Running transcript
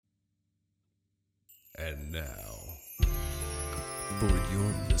And now, for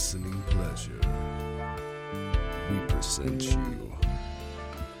your listening pleasure, we present you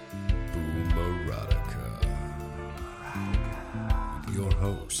Boomerotica. With your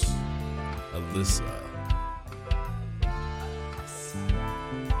hosts, Alyssa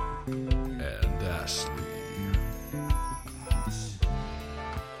and Ashley.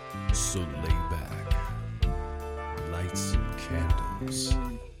 So lay back, light some candles,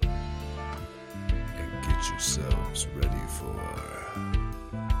 and get yourselves ready for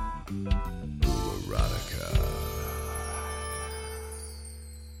Boomerotica.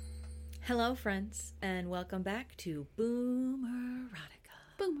 Hello, friends, and welcome back to Boomerotica.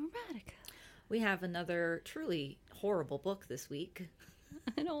 Boomerotica. We have another truly horrible book this week.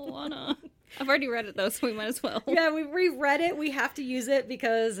 I don't wanna. I've already read it though, so we might as well. Yeah, we reread it. We have to use it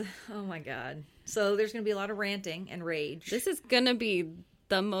because, oh my god. So there's going to be a lot of ranting and rage. This is gonna be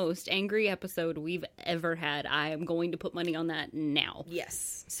the most angry episode we've ever had. I am going to put money on that now.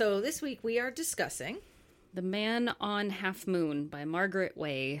 Yes. So this week we are discussing The Man on Half Moon by Margret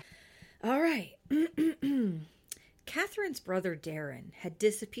Way. All right. Katherine's brother Darin had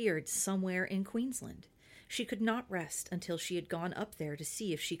disappeared somewhere in Queensland. She could not rest until she had gone up there to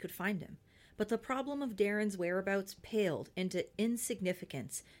see if she could find him. But the problem of Darin's whereabouts paled into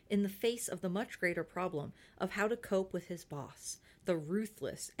insignificance in the face of the much greater problem of how to cope with his boss, the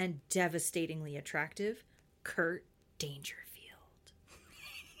ruthless and devastatingly attractive Curt Dangerfield.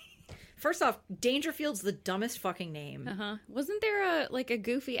 First off, Dangerfield's the dumbest fucking name. Wasn't there a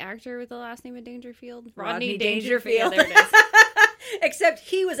goofy actor with the last name of Dangerfield? Rodney Dangerfield. Dangerfield. Yeah, there it is. Except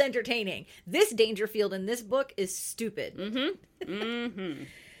he was entertaining. This Dangerfield in this book is stupid.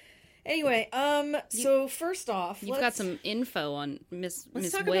 Anyway, so first off, You've got some info on Miss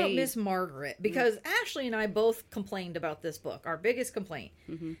let's talk Way. about Miss Margret, because Ashley and I both complained about this book. Our biggest complaint.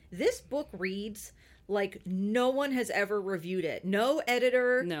 This book reads like no one has ever reviewed it. No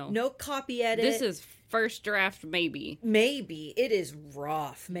editor, no copy edit. This is first draft, maybe. Maybe. It is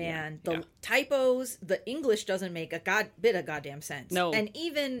rough, man. The typos, the English doesn't make a bit of goddamn sense. No. And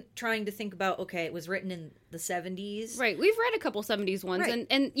even trying to think about, okay, it was written in the 70s. Right, we've read a couple 70s ones, Right.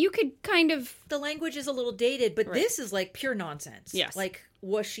 and you could kind of... The language is a little dated, but this is like pure nonsense. Yes. Like,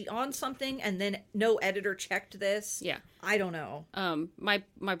 was she on something and then no editor checked this? Yeah. I don't know. My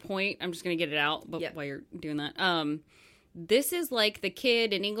point, I'm just going to get it out while you're doing that. This is like the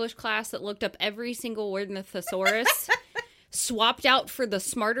kid in English class that looked up every single word in the thesaurus, swapped out for the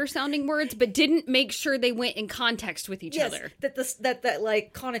smarter sounding words, but didn't make sure they went in context with each other. That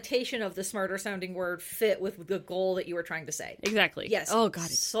like connotation of the smarter sounding word fit with the goal that you were trying to say. Exactly. Yes. Oh, God.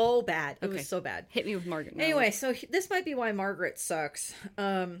 It's so bad. It was so bad. Hit me with Margaret now. Anyway, so this might be why Margret sucks.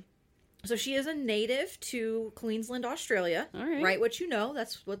 So she is a native to Queensland, Australia. All right. Write what you know.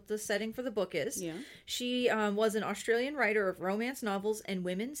 That's what the setting for the book is. Yeah. She was an Australian writer of romance novels and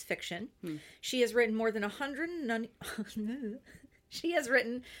women's fiction. She has written more than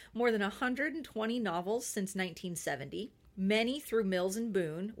 120 novels since 1970. Many through Mills and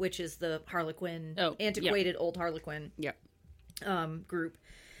Boon, which is the Harlequin, antiquated old Harlequin group.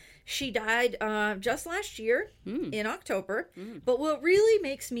 She died just last year in October. But what really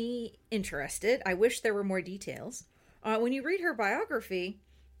makes me interested, I wish there were more details, when you read her biography,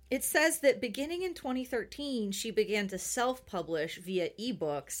 it says that beginning in 2013, she began to self-publish via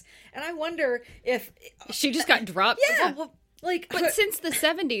ebooks. And I wonder if... She just got dropped? Yeah, but since the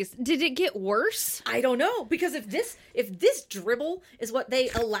 70s, did it get worse? I don't know, because if this dribble is what they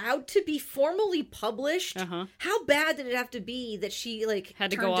allowed to be formally published, how bad did it have to be that she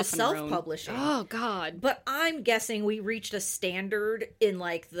had to turned go to off on her own? self-publishing? Oh God! But I'm guessing we reached a standard in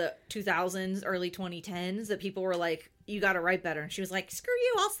the 2000s, early 2010s that people were like, "You got to write better," and she was like, "Screw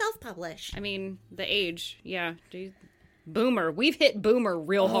you, I'll self-publish." I mean, the age, yeah. Boomer. We've hit boomer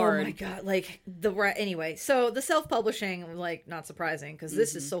real hard. Oh my god, anyway, so the self-publishing, not surprising, because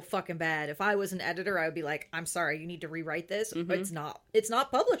this is so fucking bad. If I was an editor, I would be like, I'm sorry, you need to rewrite this. It's not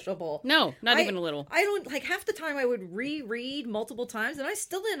publishable. No, not even a little. I don't, half the time I would reread multiple times, and I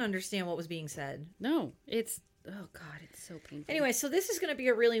still didn't understand what was being said. No, it's, oh god, it's so painful. Anyway, so this is going to be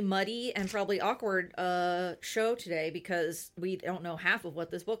a really muddy and probably awkward show today, because we don't know half of what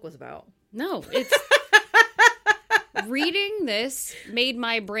this book was about. No, it's... Reading this made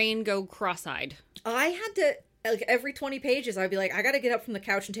my brain go cross-eyed. I had to, every 20 pages, I'd be like, I got to get up from the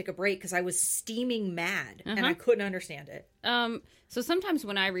couch and take a break because I was steaming mad and I couldn't understand it. So sometimes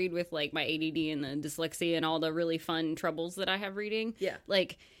when I read with my ADD and the dyslexia and all the really fun troubles that I have reading,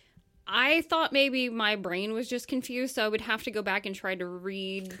 I thought maybe my brain was just confused, so I would have to go back and try to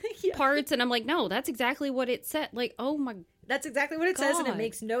read parts, and I'm like, no, that's exactly what it said. Oh my That's exactly what it says, and it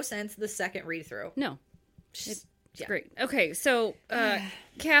makes no sense the second read through. No. It's great. Okay, so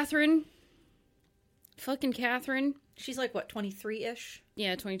Katherine. Fucking Katherine. She's like, what, 23-ish?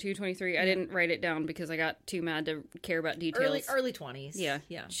 Yeah, 22, 23. I didn't write it down because I got too mad to care about details. Early 20s. Yeah.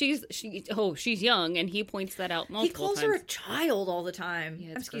 Yeah. She's young, and he points that out multiple times. He calls her a child all the time.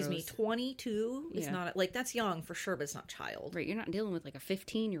 Yeah, Excuse me, 22 is not, like, that's young for sure, but it's not child. Right, you're not dealing with, like, a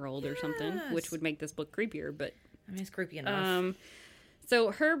 15-year-old or something, which would make this book creepier, but... I mean, it's creepy enough.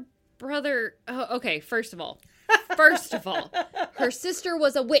 So her brother... Oh, okay, first of all, her sister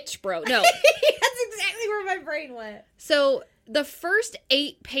was a witch, bro. No. That's exactly where my brain went. So the first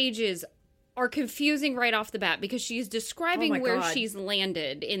 8 pages are confusing right off the bat because she's describing where she's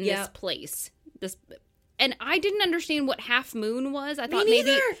landed in this place. And I didn't understand what half moon was. I thought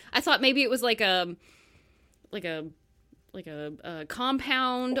maybe it was like a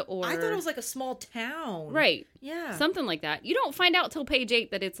compound, or I thought it was like a small town. Right. Yeah. Something like that. You don't find out till page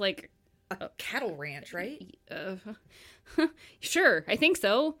 8 that it's like a cattle ranch, right? Sure, I think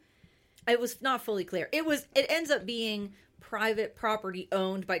so. It was not fully clear. It ends up being private property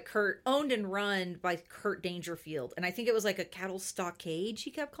owned and run by Curt Dangerfield. And I think it was like a cattle stockade,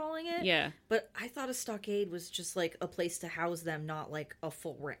 she kept calling it. Yeah. But I thought a stockade was just like a place to house them, not like a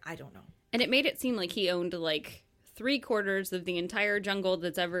full ranch. I don't know. And it made it seem like he owned like 3/4 of the entire jungle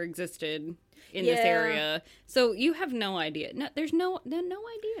that's ever existed in this area. So you have no idea. No, there's no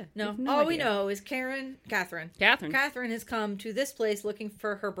idea. No. All we know is Katherine has come to this place looking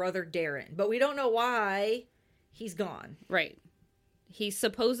for her brother Darin, but we don't know why he's gone. Right. He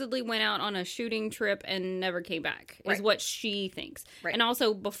supposedly went out on a shooting trip and never came back, is what she thinks. Right. And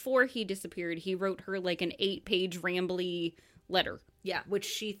also, before he disappeared, he wrote her like an 8-page rambly letter. Yeah, which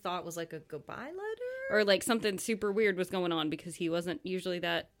she thought was like a goodbye letter? Or like something super weird was going on because he wasn't usually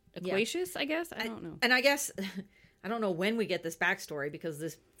that loquacious, I guess. I don't know. And I guess, I don't know when we get this backstory because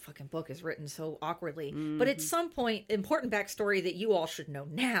this fucking book is written so awkwardly. Mm-hmm. But at some point, important backstory that you all should know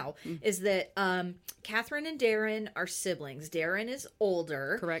now is that Katherine and Darin are siblings. Darin is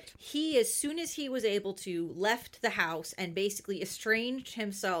older. Correct. He, as soon as he was able to, left the house and basically estranged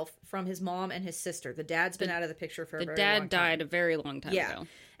himself from his mom and his sister. The dad's been out of the picture for a very long time. The dad died a very long time ago.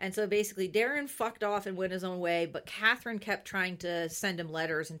 And so basically Darin fucked off and went his own way, but Katherine kept trying to send him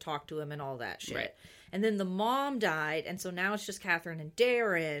letters and talk to him and all that shit. Right. And then the mom died, and so now it's just Katherine and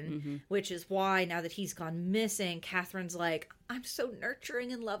Darin, which is why now that he's gone missing, Katherine's like, I'm so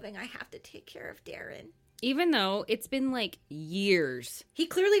nurturing and loving, I have to take care of Darin. Even though it's been like years. He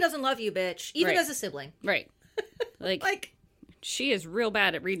clearly doesn't love you, bitch, even as a sibling. Right. Like she is real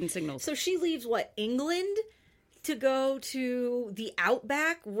bad at reading signals. So she leaves, England? To go to the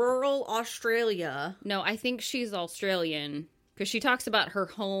outback, rural Australia. No, I think she's Australian because she talks about her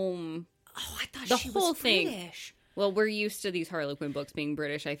home. Oh, I thought she was British. Well, we're used to these Harlequin books being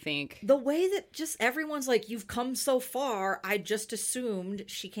British, I think. The way that just everyone's like, you've come so far, I just assumed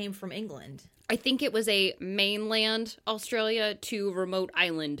she came from England. I think it was a mainland Australia to remote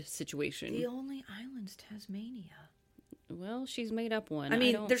island situation. The only island's Tasmania. Well, she's made up one. I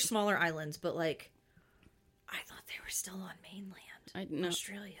mean, there's smaller islands, but I thought they were still on mainland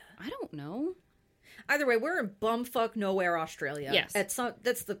Australia. I don't know. Either way, we're in bumfuck nowhere, Australia. Yes. That's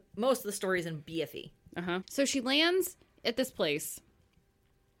most of the stories in BFE. So she lands at this place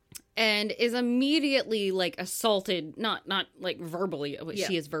and is immediately assaulted, not verbally.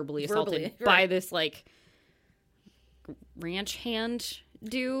 She is verbally assaulted by this ranch hand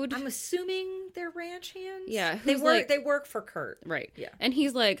dude. I'm assuming they're ranch hands. Yeah, they work for Curt. Right. Yeah, and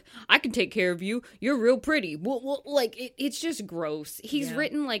he's like, I can take care of you. You're real pretty. Well, it's just gross. He's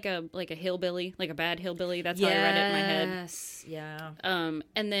written like a hillbilly, like a bad hillbilly. That's how I read it in my head. Yes. Yeah.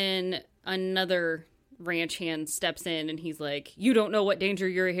 And then another ranch hand steps in, and he's like, you don't know what danger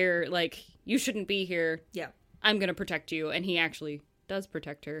you're here. You shouldn't be here. Yeah. I'm gonna protect you, and he actually does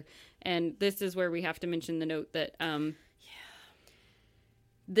protect her. And this is where we have to mention the note that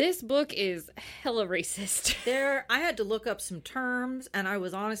this book is hella racist. I had to look up some terms, and I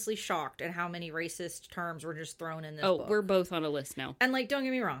was honestly shocked at how many racist terms were just thrown in this book. Oh, we're both on a list now. And, don't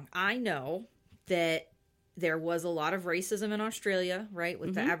get me wrong. I know that there was a lot of racism in Australia, right,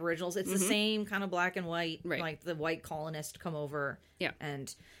 with the Aboriginals. It's the same kind of black and white, like the white colonists come over. Yeah.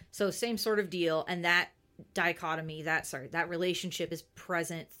 And so same sort of deal. And that dichotomy, that relationship is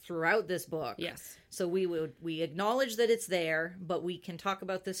present throughout this book. Yes. So we acknowledge that it's there, but we can talk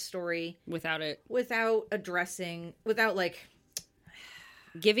about this story without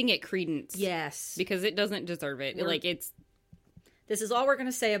giving it credence. Yes. Because it doesn't deserve it. This is all we're going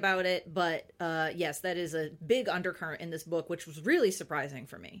to say about it, but yes, that is a big undercurrent in this book, which was really surprising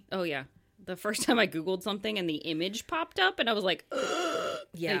for me. Oh yeah. the first time I Googled something and the image popped up and I was like,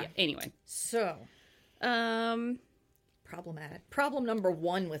 yeah. Anyway. So, problematic. Problem number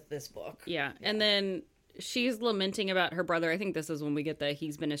 1 with this book. Yeah. And then she's lamenting about her brother. I think this is when we get the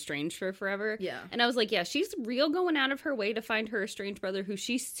he's been estranged for forever. Yeah. And I was like, yeah, she's real going out of her way to find her estranged brother who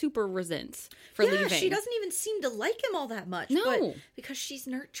she super resents for leaving. She doesn't even seem to like him all that much. No. But because she's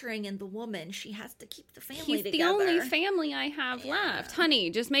nurturing and the woman, she has to keep the family together. He's the only family I have left. Honey,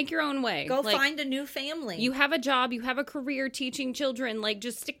 just make your own way. Go find a new family. You have a job. You have a career teaching children. Like,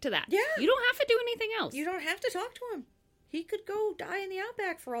 just stick to that. Yeah. You don't have to do anything else. You don't have to talk to him. He could go die in the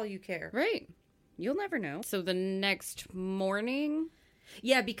outback for all you care. Right. You'll never know. So the next morning...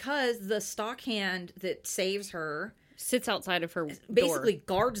 Yeah, because the stockhand that saves her... sits outside of her basically door.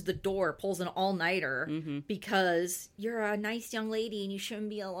 Guards the door, pulls an all-nighter, because you're a nice young lady and you shouldn't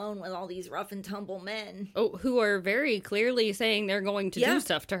be alone with all these rough and tumble men. Oh, who are very clearly saying they're going to do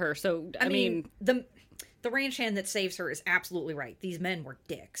stuff to her. So, I mean... The ranch hand that saves her is absolutely right. These men were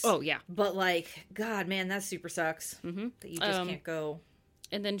dicks. Oh, yeah. But, like, God, man, that super sucks. Mm-hmm. That you just can't go...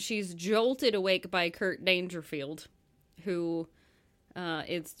 And then she's jolted awake by Curt Dangerfield, who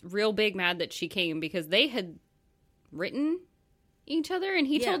is real big mad that she came because they had written each other and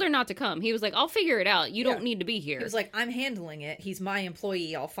he told her not to come. He was like, I'll figure it out. You don't need to be here. He was like, I'm handling it. He's my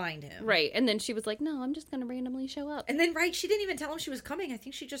employee. I'll find him. Right. And then she was like, no, I'm just going to randomly show up. And then, she didn't even tell him she was coming. I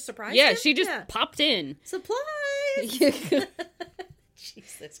think she just surprised him. Yeah, she just popped in. Supplies!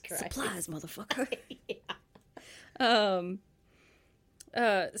 Jesus Christ. Supplies, motherfucker.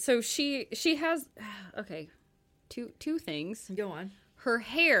 So she has two things. Go on. Her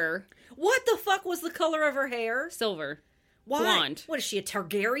hair. What the fuck was the color of her hair? Silver. Why? Blonde. What is she, a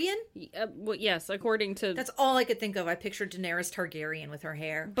Targaryen? Well, yes, according to... That's all I could think of. I pictured Daenerys Targaryen with her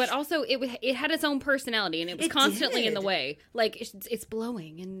hair. But also, it had its own personality, and it was constantly in the way. Like, it's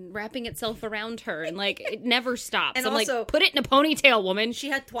blowing and wrapping itself around her, and, like, it never stops. And I'm also, like, put it in a ponytail, woman. She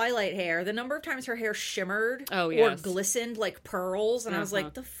had Twilight hair. The number of times her hair shimmered or glistened like pearls, and I was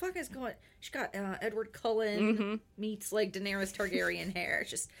like, the fuck is going... She got Edward Cullen meets, like, Daenerys Targaryen hair.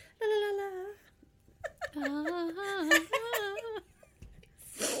 It's just, la la la la.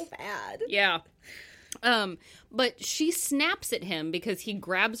 So bad. Yeah. But she snaps at him because he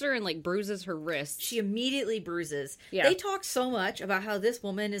grabs her and, like, bruises her wrists. She immediately bruises. Yeah. They talk so much about how this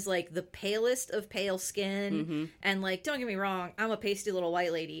woman is, like, the palest of pale skin. And, like, don't get me wrong, I'm a pasty little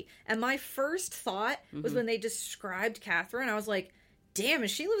white lady. And my first thought was when they described Katherine, I was like, damn,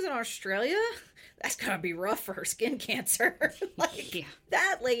 if she lives in Australia, that's gotta be rough for her skin cancer. Like,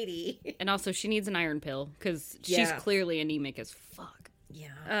 that lady. And also, she needs an iron pill, because she's clearly anemic as fuck.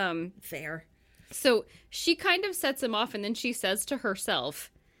 Yeah. Fair. So, she kind of sets him off, and then she says to herself,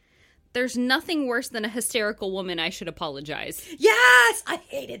 there's nothing worse than a hysterical woman. I should apologize. Yes! I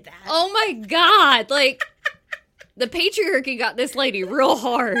hated that. Oh my god! Like, the patriarchy got this lady real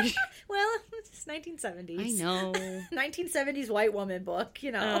hard. Well, it's 1970s. I know. 1970s white woman book,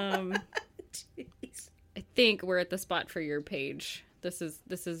 you know. Jeez. I think we're at the spot for your page. This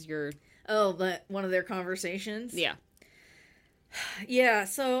is your... Oh, but one of their conversations? Yeah. Yeah,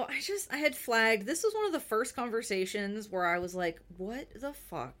 so I had flagged, this was one of the first conversations where I was like, what the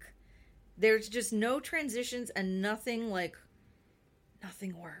fuck? There's just no transitions and nothing works.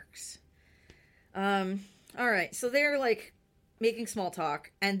 Alright, so they're, like, making small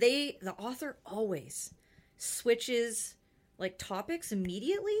talk, and the author always switches, like, topics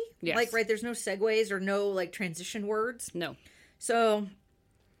immediately. Yes. Like, right, there's no segues or no, like, transition words. No. So,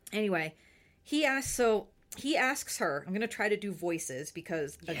 anyway, he asks her, I'm going to try to do voices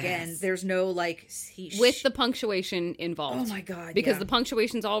because, again, there's no, like... With the punctuation involved. Oh, my God, Because the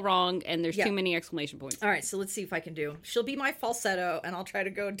punctuation's all wrong, and there's too many exclamation points. All right, so let's see if I can do. She'll be my falsetto, and I'll try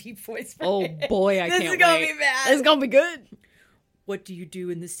to go deep voice for Oh, boy, I can't wait. This is going to be bad. This is going to be good. What do you do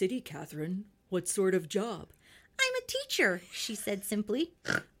in the city, Katherine? What sort of job? I'm a teacher, she said simply.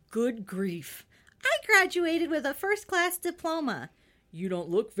 Good grief. I graduated with a first-class diploma. You don't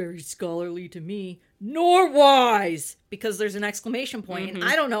look very scholarly to me. Nor wise! Because there's an exclamation point, and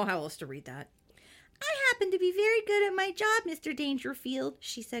I don't know how else to read that. I happen to be very good at my job, Mr. Dangerfield,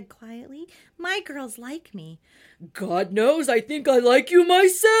 she said quietly. My girls like me. God knows, I think I like you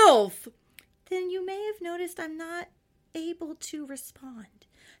myself. Then you may have noticed I'm not able to respond.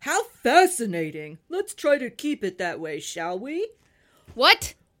 How fascinating. Let's try to keep it that way, shall we?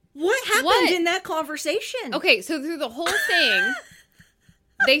 What? What happened in that conversation? Okay, so through the whole thing,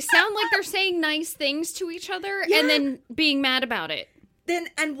 they sound like they're saying nice things to each other and then being mad about it. Then,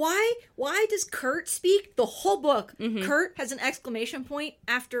 and why does Curt speak the whole book? Curt has an exclamation point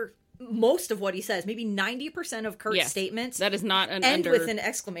after most of what he says, maybe 90% of Curt's statements. That is not an end with an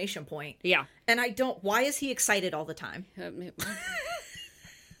exclamation point. Yeah. And why is he excited all the time?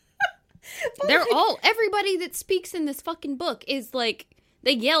 Everybody that speaks in this fucking book is like,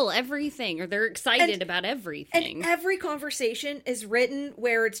 they yell everything, or they're excited about everything. And every conversation is written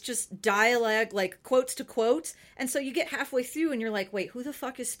where it's just dialogue, like quotes to quotes. And so you get halfway through and you're like, wait, who the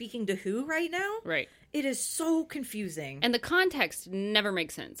fuck is speaking to who right now? Right. It is so confusing. And the context never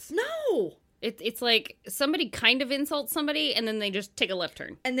makes sense. No. It's like somebody kind of insults somebody and then they just take a left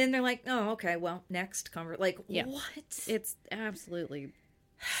turn. And then they're like, oh, okay, well, next what? It's absolutely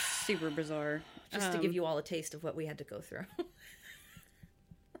super bizarre. Just to give you all a taste of what we had to go through.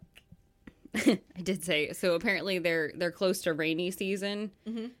 I did say, so apparently they're close to rainy season,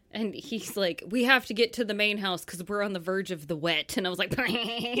 and he's like, we have to get to the main house because we're on the verge of the wet, and I was like, I laughed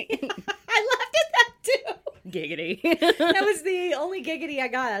at that too. Giggity. That was the only giggity I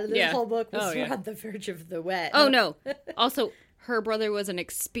got out of this whole book, was we're on the verge of the wet. Oh, no. Also, her brother was an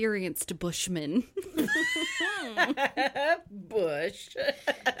experienced bushman. Bush.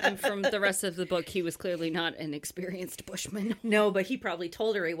 And from the rest of the book, he was clearly not an experienced bushman. No, but he probably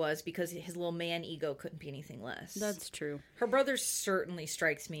told her he was because his little man ego couldn't be anything less. That's true. Her brother certainly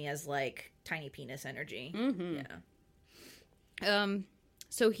strikes me as like tiny penis energy. Mm-hmm. Yeah.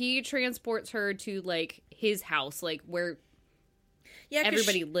 So he transports her to like his house, like where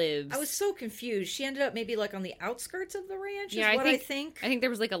everybody lives. I was so confused. She ended up maybe like on the outskirts of the ranch. I think there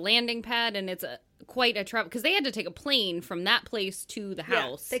was like a landing pad, and it's quite a travel because they had to take a plane from that place to the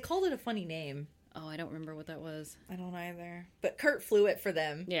house. They called it a funny name. Oh, I don't remember what that was. I don't either. But Curt flew it for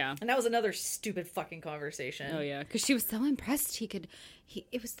them. Yeah, and that was another stupid fucking conversation. Oh yeah, because she was so impressed. It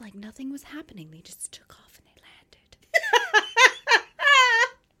was like nothing was happening. They just took off and they landed.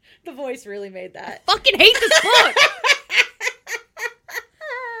 The voice really made that. I fucking hate this book.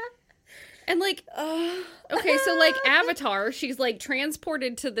 And like, okay, so like Avatar, she's like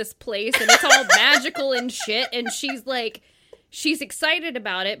transported to this place and it's all magical and shit. And she's excited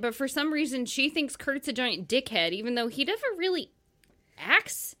about it. But for some reason, she thinks Curt's a giant dickhead, even though he never really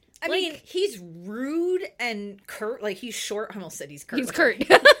acts. I mean, he's rude and Curt, like he's short. I almost said he's Curt. He's Curt.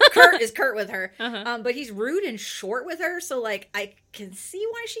 Curt is Curt with her. But he's rude and short with her. So like, I can see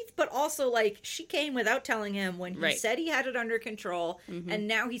why but also like she came without telling him when he said he had it under control. And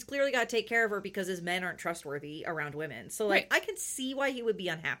now he's clearly got to take care of her because his men aren't trustworthy around women. So like, I can see why he would be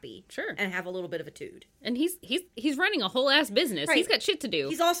unhappy. Sure. And have a little bit of a tood. And he's running a whole ass business. Right. He's got shit to do.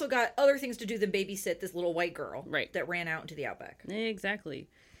 He's also got other things to do than babysit this little white girl. Right. That ran out into the outback. Exactly.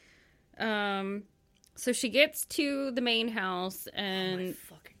 So she gets to the main house and oh my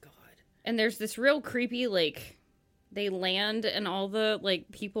fucking God. And there's this real creepy, like, they land and all the,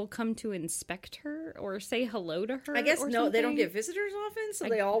 like, people come to inspect her or say hello to her. I guess no, they don't get visitors often, so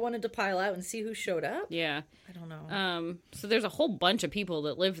they all wanted to pile out and see who showed up. Yeah. I don't know. So there's a whole bunch of people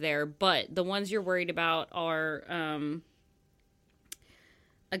that live there, but the ones you're worried about are,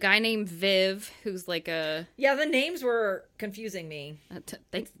 a guy named Viv, who's like a... Yeah, the names were confusing me.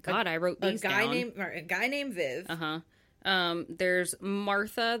 Thank God I wrote these down. A guy named Viv. Uh-huh. There's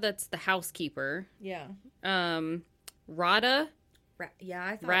Martha, that's the housekeeper. Yeah. Rada.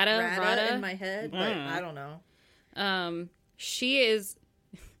 I thought Rada in my head, but I don't know. She is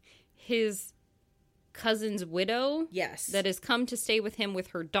his cousin's widow. Yes. That has come to stay with him with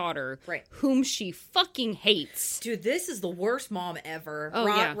her daughter. Right. Whom she fucking hates. Dude, this is the worst mom ever. Oh,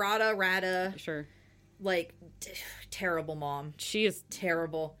 yeah. Rada. Sure. Like, terrible mom. She is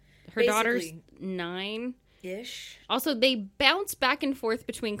terrible. Her daughter's 9-ish. Also, they bounce back and forth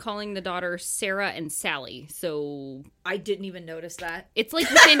between calling the daughter Sarah and Sally, so... I didn't even notice that. It's like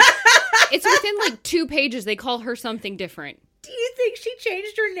within like 2 pages, they call her something different. Do you think she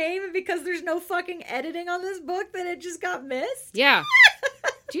changed her name and because there's no fucking editing on this book that it just got missed? Yeah.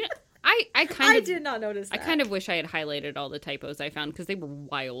 Do you know, I did not notice that. I kind of wish I had highlighted all the typos I found because they were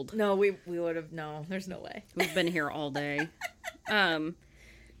wild. No, we would have. No, there's no way. We've been here all day.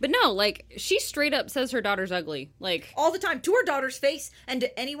 But no, like, she straight up says her daughter's ugly. Like, all the time. To her daughter's face and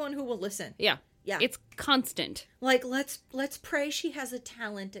to anyone who will listen. Yeah. Yeah. It's constant. Like, let's pray she has a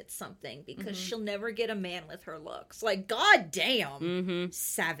talent at something because she'll never get a man with her looks. Like, goddamn.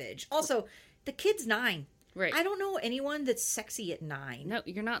 Savage. Also, the kid's 9. Right. I don't know anyone that's sexy at 9. No,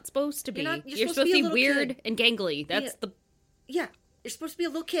 you're not supposed to be. You're supposed to be be weird kid. And gangly. That's Yeah. You're supposed to be a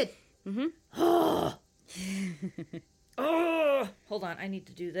little kid. Oh. Oh. Hold on. I need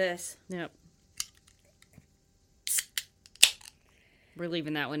to do this. Yep. We're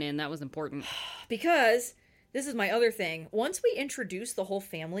leaving that one in. That was important. Because this is my other thing. Once we introduce the whole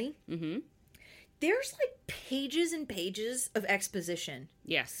family, there's like pages and pages of exposition.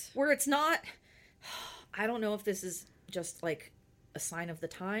 Yes. Where it's not... I don't know if this is just, like, a sign of the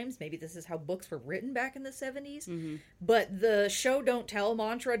times. Maybe this is how books were written back in the 70s. Mm-hmm. But the show don't tell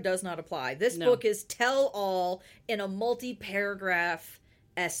mantra does not apply. This book is tell all in a multi-paragraph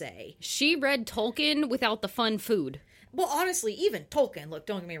essay. She read Tolkien without the fun food. Well, honestly, even Tolkien, look,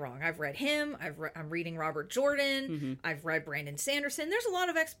 don't get me wrong. I've read him. I'm reading Robert Jordan. Mm-hmm. I've read Brandon Sanderson. There's a lot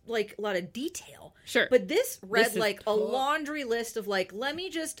of a lot of detail. Sure. But this read like a laundry list of like, let me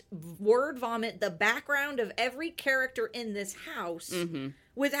just word vomit the background of every character in this house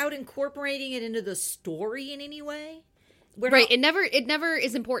without incorporating it into the story in any way. Right. It never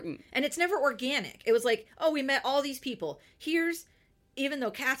is important. And it's never organic. It was like, oh, we met all these people. Even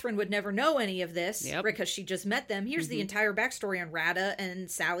though Katherine would never know any of this, because she just met them, here's the entire backstory on Rada and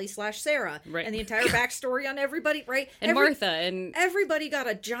Sally/Sarah. Right. And the entire backstory on everybody, right? And Martha. And everybody got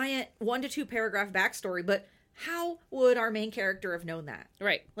a giant 1 to 2 paragraph backstory, but how would our main character have known that?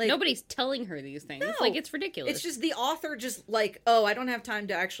 Right. Like, nobody's telling her these things. No, like, it's ridiculous. It's just the author just like, oh, I don't have time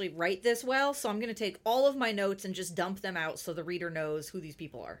to actually write this well, so I'm going to take all of my notes and just dump them out so the reader knows who these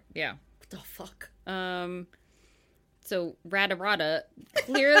people are. Yeah. What the fuck? So Rada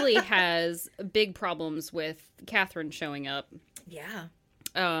clearly has big problems with Katherine showing up. Yeah.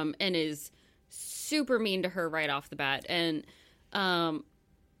 And is super mean to her right off the bat. And I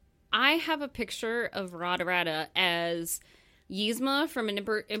have a picture of Rada as Yzma from an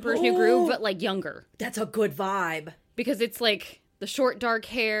Emperor's New Groove, but like younger. That's a good vibe. Because it's like the short dark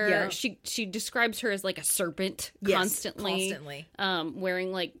hair. Yeah. She describes her as like a serpent constantly.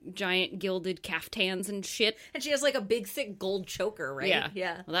 Wearing like giant gilded caftans and shit. And she has like a big thick gold choker, right? Yeah.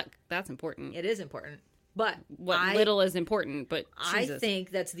 Yeah. Well, that's important. It is important. But little is important, but Jesus. I think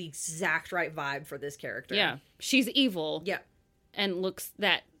that's the exact right vibe for this character. Yeah. She's evil. Yeah. And looks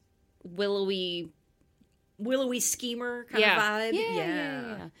that willowy schemer kind of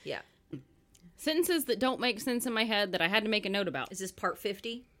vibe. Yeah. Sentences that don't make sense in my head that I had to make a note about. Is this part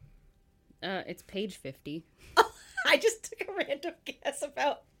 50? It's page 50. Oh, I just took a random guess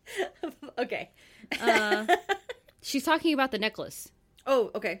about... Okay. She's talking about the necklace.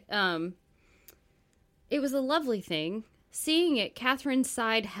 Oh, okay. It was a lovely thing. Seeing it, Katherine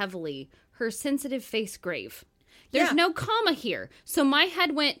sighed heavily, her sensitive face grave. There's no comma here, so my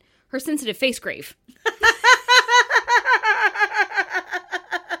head went, her sensitive face grave.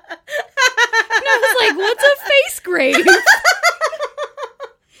 I was like, what's a face grave?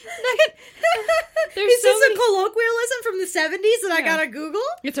 Is this a colloquialism from the 70s that I gotta Google?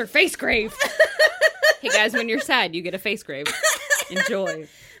 It's her face grave. Hey guys, when you're sad, you get a face grave. Enjoy.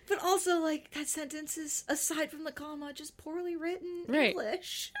 But also, like, that sentence is, aside from the comma, just poorly written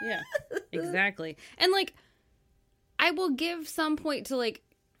English. Yeah, exactly. And, like, I will give some point to, like,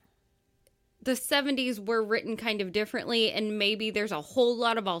 the 70s were written kind of differently, and maybe there's a whole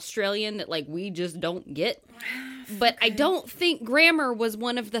lot of Australian that, like, we just don't get. But I don't think grammar was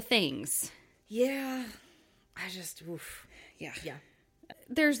one of the things. Yeah. I just, oof. Yeah.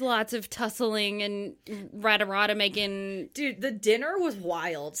 There's lots of tussling and rada making... Dude, the dinner was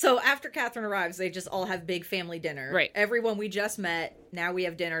wild. So after Katherine arrives, they just all have big family dinner. Right. Everyone we just met, now we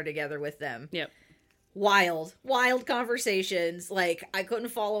have dinner together with them. Yep. Wild conversations. Like, I couldn't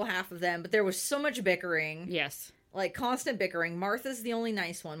follow half of them, but there was so much bickering. Yes. Like, constant bickering. Martha's the only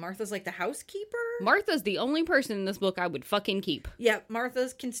nice one. Martha's like the housekeeper. Martha's the only person in this book I would fucking keep. Yeah,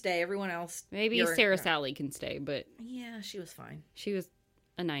 Martha's can stay. Everyone else... Maybe Sarah Sally can stay, but... Yeah, she was fine. She was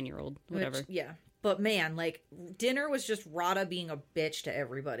a 9-year-old. Whatever. Yeah. But man, like, dinner was just Rada being a bitch to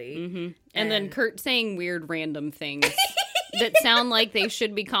everybody. Mm-hmm. And then Curt saying weird random things. That sound like they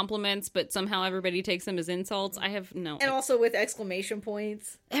should be compliments, but somehow everybody takes them as insults. I have no... And also with exclamation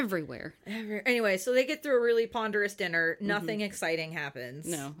points. Everywhere. Anyway, so they get through a really ponderous dinner. Nothing exciting happens.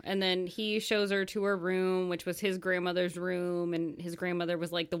 No. And then he shows her to her room, which was his grandmother's room, and his grandmother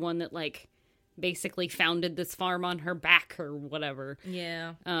was, like, the one that, like, basically founded this farm on her back or whatever.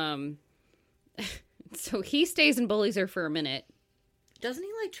 Yeah. So he stays and bullies her for a minute. Doesn't he,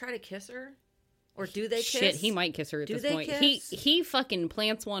 like, try to kiss her? Or do they kiss? Shit, he might kiss her at this point. Kiss? He fucking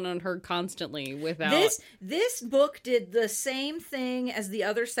plants one on her constantly without... This book did the same thing as the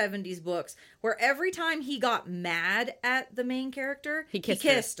other 70s books, where every time he got mad at the main character, he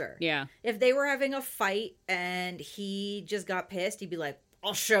kissed her. Yeah. If they were having a fight and he just got pissed, he'd be like,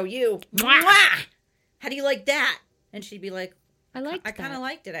 I'll show you. Mwah! How do you like that? And she'd be like, I kind of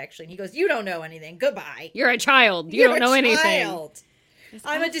liked it, actually. And he goes, you don't know anything. Goodbye. You're a child. You don't know anything.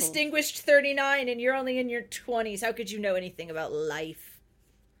 I'm a distinguished 39 and you're only in your 20s. How could you know anything about life?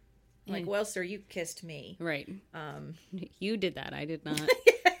 I'm like, well, sir, you kissed me. Right. You did that. I did not.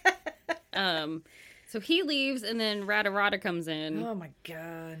 So he leaves, and then Rata comes in. Oh, my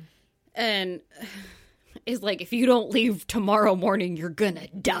God. And is like, if you don't leave tomorrow morning, you're gonna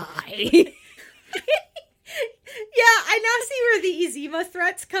die. Yeah, I now see where the Izima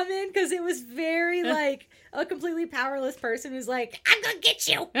threats come in, because it was very, like, a completely powerless person who's like, I'm gonna get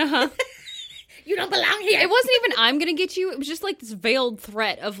you! Uh-huh. You don't belong here! It wasn't even, I'm gonna get you, it was just, like, this veiled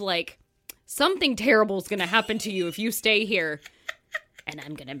threat of, like, something terrible is gonna happen to you if you stay here. And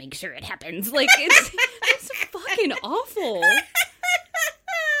I'm gonna make sure it happens. Like, it's fucking awful.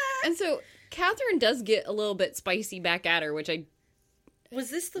 And so, Katherine does get a little bit spicy back at her, which I... Was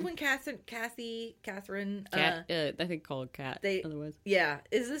this the one Katherine... I think called Kat, otherwise. Yeah.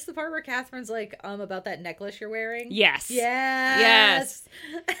 Is this the part where Catherine's like, about that necklace you're wearing? Yes. Yes.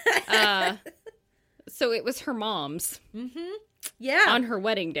 So it was her mom's. Mm-hmm. Yeah. On her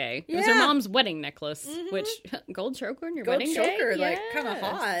wedding day. It was her mom's wedding necklace, which, gold choker on your wedding day? Gold choker, like, kind of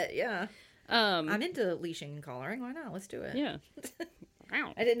hot, yeah. I'm into leashing and collaring. Why not? Let's do it. Yeah.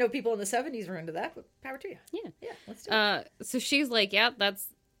 Wow. I didn't know people in the 70s were into that, but power to you. Yeah. Yeah, let's do it. So she's like, yeah,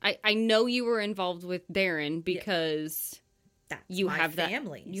 I know you were involved with Darin because you have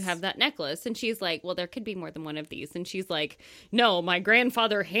that necklace. And she's like, well, there could be more than one of these. And she's like, no, my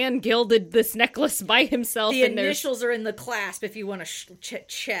grandfather hand gilded this necklace by himself. The initials are in the clasp if you want to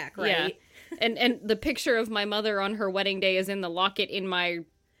check, right? Yeah. And the picture of my mother on her wedding day is in the locket in my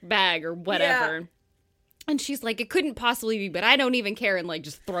bag or whatever. Yeah. And she's like, it couldn't possibly be, but I don't even care, and, like,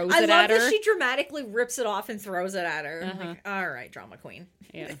 just throws it at her. I love that she dramatically rips it off and throws it at her. Uh-huh. Like, all right, drama queen.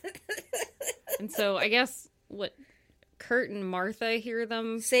 Yeah. And so, I guess, Curt and Martha hear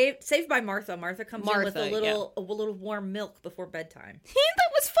them? Saved by Martha. Martha comes in with a little warm milk before bedtime. That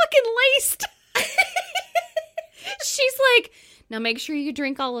was fucking laced! She's like, now make sure you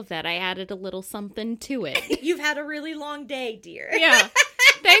drink all of that. I added a little something to it. You've had a really long day, dear. Yeah.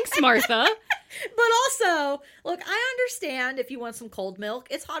 Thanks, Martha. But also, look, I understand if you want some cold milk.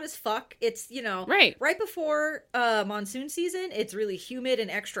 It's hot as fuck. It's, right before monsoon season. It's really humid and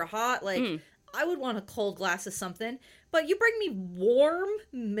extra hot. Like, I would want a cold glass of something. But you bring me warm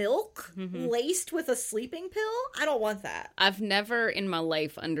milk laced with a sleeping pill? I don't want that. I've never in my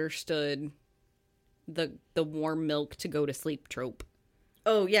life understood the warm milk to go to sleep trope.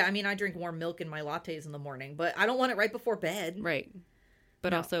 Oh, yeah. I mean, I drink warm milk in my lattes in the morning, but I don't want it right before bed. Right.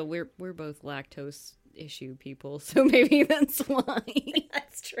 But also, we're both lactose issue people, so maybe that's why.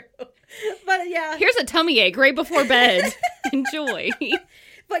 That's true. But yeah. Here's a tummy ache right before bed. Enjoy.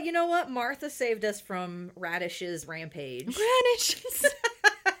 But you know what? Martha saved us from Radish's rampage. Radish!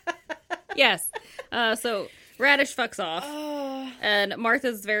 Yes. So, Radish fucks off. Oh. And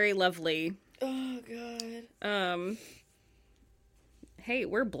Martha's very lovely. Oh, God. Hey,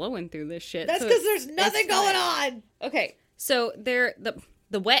 we're blowing through this shit. That's because there's nothing going on! Okay. So the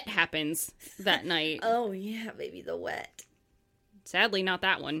wet happens that night. Oh yeah, baby, the wet. Sadly, not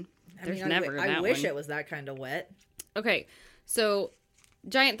that one. I wish it was that kind of wet. Okay, so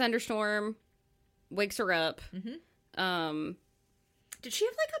giant thunderstorm wakes her up. Mm-hmm. Did she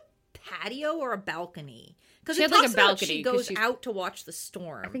have like a patio or a balcony? Because she had like a balcony. She goes out to watch the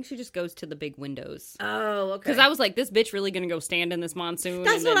storm. I think she just goes to the big windows. Oh, okay. Because I was like, this bitch really gonna go stand in this monsoon?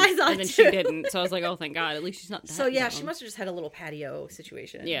 That's what I thought. And then she didn't. So I was like, oh, thank God. At least she's not that dumb. She must have just had a little patio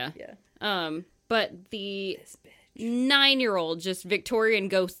situation. Yeah. But the 9-year-old just Victorian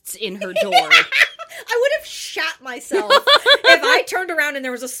ghosts in her door. I would have shat myself if I turned around and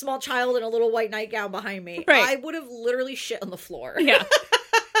there was a small child in a little white nightgown behind me. Right. I would have literally shit on the floor. Yeah.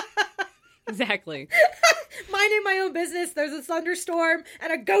 Exactly. Minding my own business, there's a thunderstorm,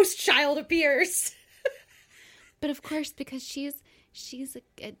 and a ghost child appears. But of course, because she's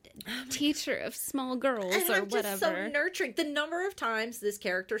a teacher of small girls and or I'm whatever. Just so nurturing. The number of times this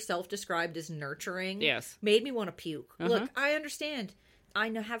character self-described as nurturing made me want to puke. Uh-huh. Look, I understand. I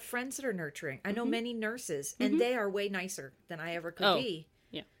have friends that are nurturing. I know many nurses, and they are way nicer than I ever could be.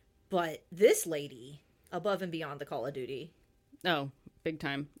 Yeah. But this lady, above and beyond the Call of Duty. Oh, big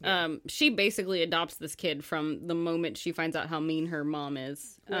time. Yeah. She basically adopts this kid from the moment she finds out how mean her mom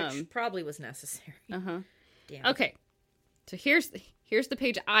is. Which probably was necessary. Uh-huh. Damn. Okay. So here's the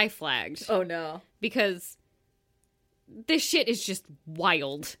page I flagged. Oh, no. Because this shit is just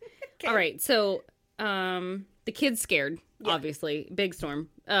wild. Okay. All right, so the kid's scared, obviously. Big storm.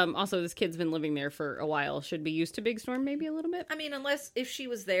 Also, this kid's been living there for a while. Should be used to big storm maybe a little bit. I mean, if she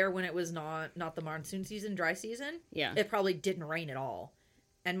was there when it was not the monsoon season, dry season, it probably didn't rain at all.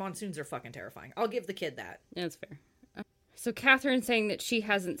 And monsoons are fucking terrifying. I'll give the kid that. Yeah, that's fair. So Katherine's saying that she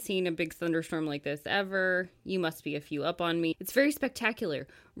hasn't seen a big thunderstorm like this ever. You must be a few up on me. It's very spectacular.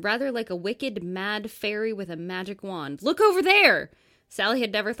 Rather like a wicked, mad fairy with a magic wand. Look over there! Sally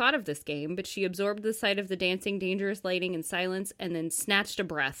had never thought of this game, but she absorbed the sight of the dancing, dangerous lighting and silence, and then snatched a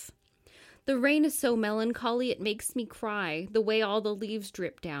breath. The rain is so melancholy, it makes me cry, the way all the leaves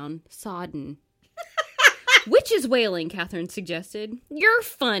drip down, sodden. Witches wailing, Katherine suggested. You're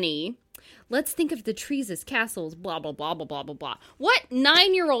funny. Let's think of the trees as castles, blah, blah, blah, blah, blah, blah, blah. What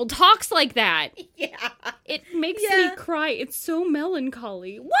 9-year-old talks like that? Yeah. It makes me cry. It's so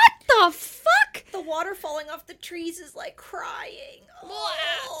melancholy. What the fuck? The water falling off the trees is like crying.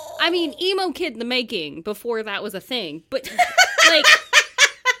 Oh. I mean, emo kid in the making before that was a thing. But, like...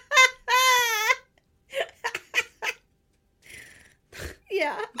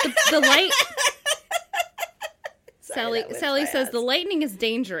 Yeah. The light... Sally says, the lightning is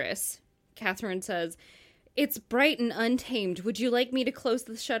dangerous. Katherine says, it's bright and untamed. Would you like me to close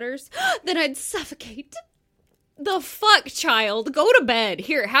the shutters? Then I'd suffocate. The fuck, child? Go to bed.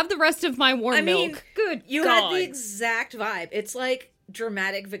 Here, have the rest of my warm milk. Good You God. had the exact vibe. It's like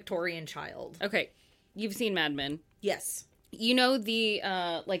dramatic Victorian child. Okay, you've seen Mad Men. Yes. You know the,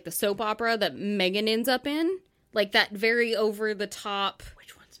 like the soap opera that Megan ends up in? Like that very over-the-top...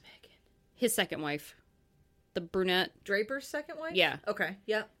 Which one's Megan? His second wife. The brunette. Draper's second wife? Yeah. Okay,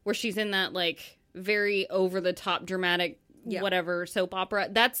 yeah. Where she's in that, like, very over-the-top dramatic whatever soap opera.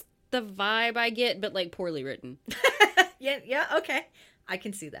 That's the vibe I get, but, like, poorly written. Yeah, okay. I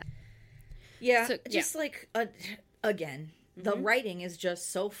can see that. Yeah, So, just like, again, the writing is just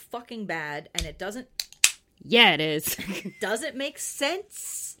so fucking bad, and it doesn't make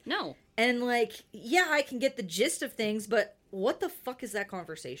sense. No. And, like, yeah, I can get the gist of things, but what the fuck is that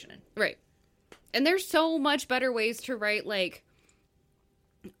conversation? Right. And there's so much better ways to write, like,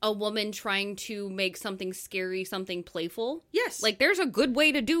 a woman trying to make something scary, something playful. Yes. Like, there's a good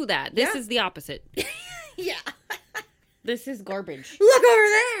way to do that. This is the opposite. Yeah. This is garbage. Look over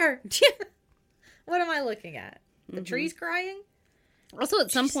there! What am I looking at? The trees crying? Also,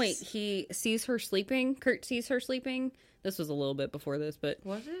 at some point, he sees her sleeping. Curt sees her sleeping. This was a little bit before this, but...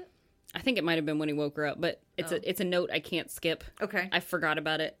 Was it? I think it might have been when he woke her up, but it's a note I can't skip. Okay. I forgot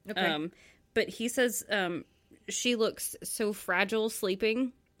about it. Okay. But he says she looks so fragile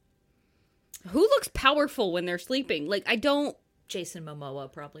sleeping. Who looks powerful when they're sleeping? Like, I don't... Jason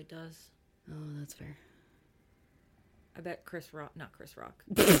Momoa probably does. Oh, that's fair. I bet Chris Rock... Not Chris Rock.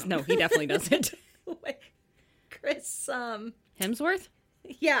 No, he definitely doesn't. Wait. Chris, Hemsworth?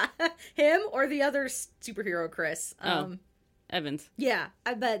 Yeah. Him or the other superhero Chris. Evans. Yeah.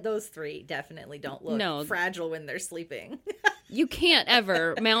 I bet those three definitely don't look fragile when they're sleeping. You can't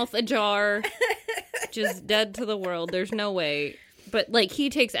ever. Mouth ajar. Just dead to the world. There's no way. But, like, he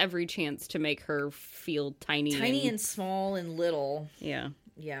takes every chance to make her feel tiny. Tiny and small and little. Yeah.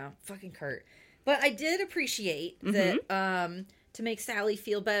 Yeah. Fucking Curt. But I did appreciate that, to make Sally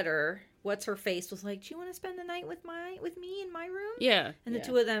feel better, What's-Her-Face was like, do you want to spend the night with me in my room? Yeah. And the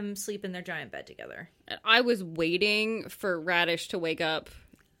two of them sleep in their giant bed together. I was waiting for Radish to wake up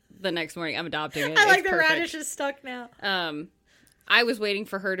the next morning. I'm adopting it. I like that Radish is stuck now. I was waiting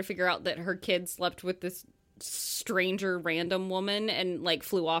for her to figure out that her kid slept with this stranger random woman and, like,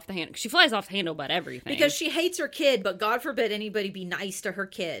 flew off the handle. She flies off the handle about everything. Because she hates her kid, but God forbid anybody be nice to her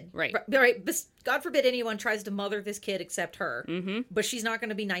kid. Right. Right. God forbid anyone tries to mother this kid except her. Mm-hmm. But she's not going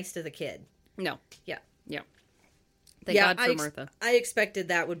to be nice to the kid. No. Yeah. Yeah. Thank God for Martha. I expected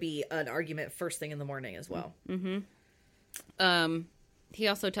that would be an argument first thing in the morning as well. Mm-hmm. He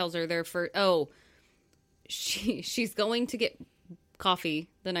also tells her she's going to get coffee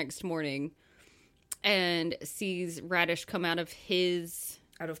the next morning and sees Radish come out of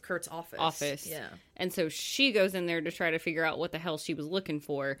Curt's office. Yeah. And so she goes in there to try to figure out what the hell she was looking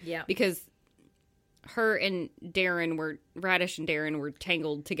for. Yeah. Because Radish and Darin were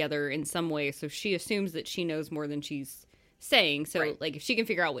tangled together in some way, so she assumes that she knows more than she's saying. So, like, if she can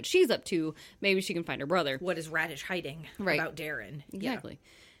figure out what she's up to, maybe she can find her brother. What is Radish hiding about Darin? Exactly. Yeah.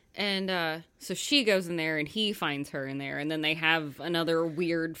 And so she goes in there and he finds her in there, and then they have another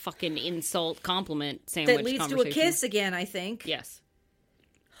weird fucking insult compliment sandwich that leads to a kiss again, I think. Yes.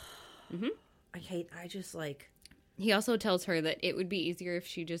 Mm-hmm. I just like... He also tells her that it would be easier if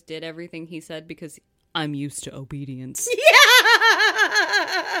she just did everything he said because I'm used to obedience.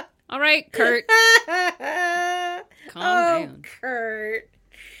 Yeah! All right, Curt. Calm down. Curt.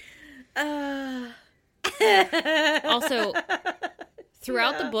 Also...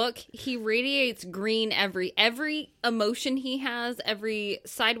 Throughout the book, he radiates green. Every emotion he has, every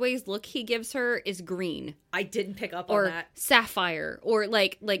sideways look he gives her is green. I didn't pick up on that. Or sapphire. Or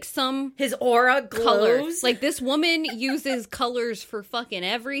like some... His aura glows. Color. Like, this woman uses colors for fucking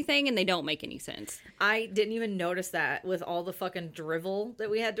everything, and they don't make any sense. I didn't even notice that with all the fucking drivel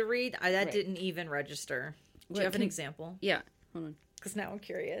that we had to read. That didn't even register. Do you have an example? Yeah. Hold on. Because now I'm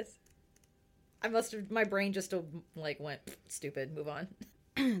curious. My brain just went stupid. Move on.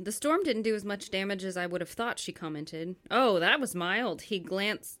 The storm didn't do as much damage as I would have thought, she commented. Oh, that was mild.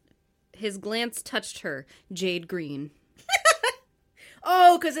 His glance touched her. Jade green.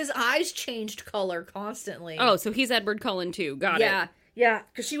 Oh, because his eyes changed color constantly. Oh, so he's Edward Cullen too. Got it. Yeah,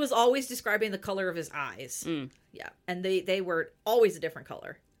 because she was always describing the color of his eyes. Yeah, and they were always a different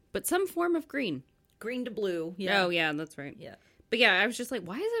color. But some form of green. Green to blue. Yeah. Oh, yeah, that's right. Yeah. But yeah, I was just like,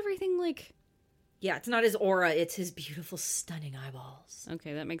 why is everything like... Yeah, it's not his aura, it's his beautiful, stunning eyeballs.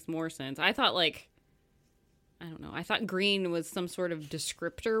 Okay, that makes more sense. I thought I don't know. I thought green was some sort of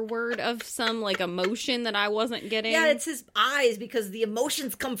descriptor word of some, emotion that I wasn't getting. Yeah, it's his eyes, because the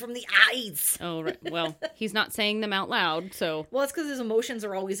emotions come from the eyes. Oh, right. Well, he's not saying them out loud, so... Well, it's because his emotions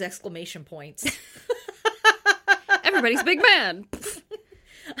are always exclamation points. Everybody's big man.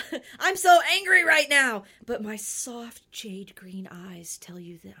 I'm so angry right now, but my soft jade green eyes tell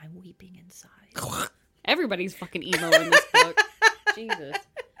you that I'm weeping inside. Everybody's fucking emo in this book. Jesus.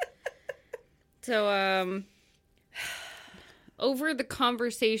 So, over the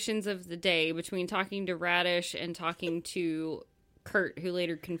conversations of the day between talking to Radish and talking to Curt, who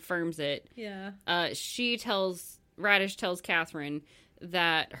later confirms it, Radish tells Katherine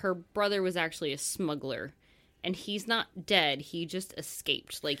that her brother was actually a smuggler. And he's not dead. He just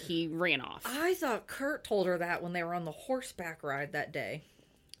escaped. He ran off. I thought Curt told her that when they were on the horseback ride that day.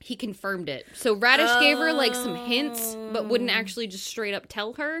 He confirmed it. So Radish gave her, some hints, but wouldn't actually just straight up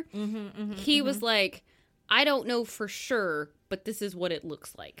tell her. He was like, I don't know for sure, but this is what it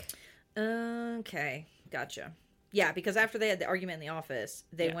looks like. Okay. Gotcha. Yeah, because after they had the argument in the office,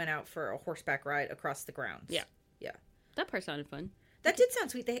 they went out for a horseback ride across the grounds. Yeah. Yeah. That part sounded fun. That did sound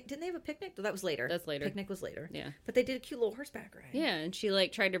sweet. Didn't they have a picnic? That was later. That's later. Picnic was later. Yeah. But they did a cute little horseback ride. Yeah, and she,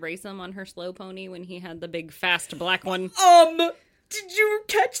 tried to race him on her slow pony when he had the big, fast black one. Did you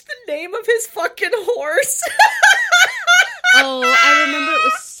catch the name of his fucking horse? Oh, I remember it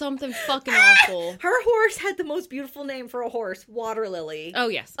was something fucking awful. Her horse had the most beautiful name for a horse. Water Lily. Oh,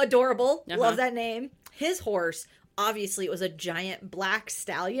 yes. Adorable. Love that name. His horse, obviously, it was a giant black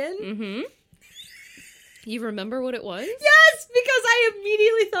stallion. Mm-hmm. You remember what it was? Yes, because I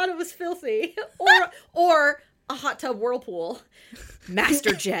immediately thought it was filthy. Or a hot tub whirlpool.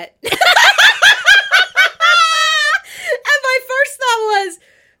 Master Jet. And my first thought was,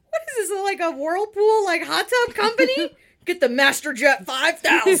 what is this, a whirlpool, hot tub company? Get the Master Jet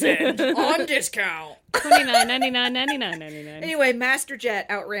 5000 on discount. $29.99. Anyway, Master Jet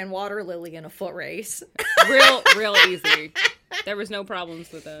outran Water Lily in a foot race. Real easy. There was no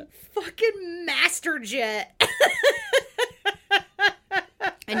problems with that. Fucking Master Jet.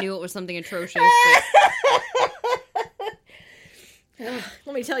 I knew it was something atrocious. But...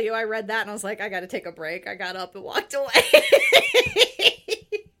 Let me tell you, I read that and I was like, I gotta take a break. I got up and walked away.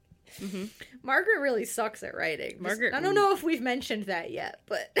 Mm-hmm. Margret really sucks at writing. I don't know if we've mentioned that yet,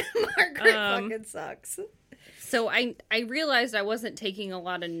 but Margret fucking sucks. So I realized I wasn't taking a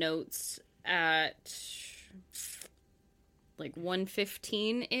lot of notes at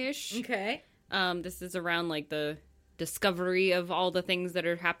 1:15-ish. Okay. This is around the discovery of all the things that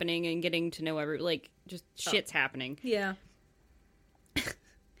are happening and getting to know shit's happening. Yeah.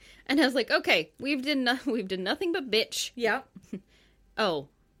 And I was like, okay, we've done nothing but bitch. Yeah. Oh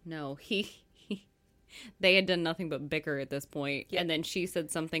no, they had done nothing but bicker at this point. Yep. And then she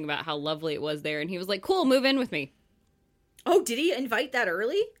said something about how lovely it was there, and he was like, cool, move in with me. Oh, did he invite that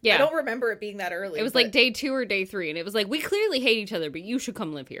early? Yeah. I don't remember it being that early. It was day 2 or day 3, and it was like, we clearly hate each other, but you should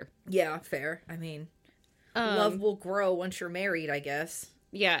come live here. Yeah, fair. I mean, love will grow once you're married, I guess.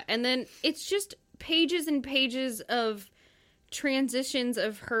 Yeah, and then it's just pages and pages of transitions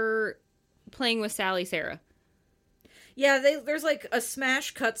of her playing with Sally Sarah. Yeah, there's a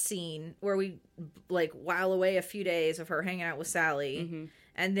smash cut scene where we while away a few days of her hanging out with Sally, mm-hmm.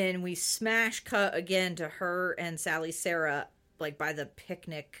 and then we smash cut again to her and Sally Sarah by the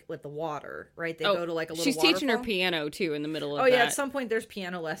picnic with the water. Right? They go to a little. She's waterfall. Teaching her piano too in the middle of. Oh yeah, at some point there's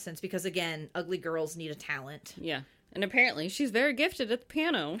piano lessons because again, ugly girls need a talent. Yeah, and apparently she's very gifted at the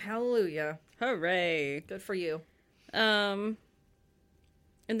piano. Hallelujah! Hooray! Good for you. And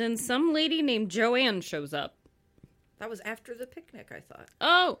then some lady named Joanne shows up. That was after the picnic, I thought.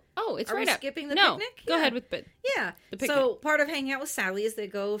 Oh, it's Are right we up. skipping the no, picnic? Go ahead with Yeah. the picnic. So part of hanging out with Sally is they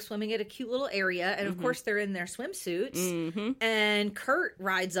go swimming at a cute little area, and of course they're in their swimsuits, mm-hmm. and Curt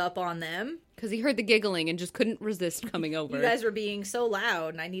rides up on them. Because he heard the giggling and just couldn't resist coming over. You guys were being so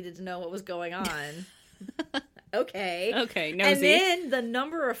loud, and I needed to know what was going on. Okay, nosy. And then the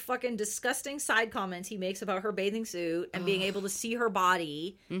number of fucking disgusting side comments he makes about her bathing suit and being able to see her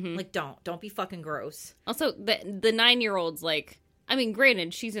body. Mm-hmm. Don't be fucking gross. Also, the 9-year-old's like, I mean,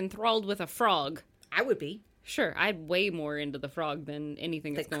 granted, she's enthralled with a frog. I would be. Sure, I'd way more into the frog than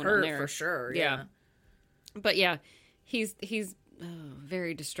anything that's going Curt, on there. For sure, yeah. But yeah, he's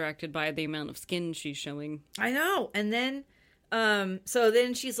very distracted by the amount of skin she's showing. I know. And then, so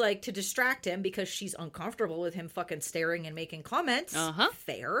then she's like, to distract him because she's uncomfortable with him fucking staring and making comments.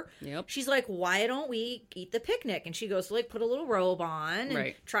 Fair. Yep. She's like, why don't we eat the picnic? And she goes to like put a little robe on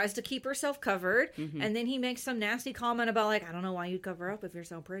and tries to keep herself covered. Mm-hmm. And then he makes some nasty comment about like, I don't know why you'd cover up if you're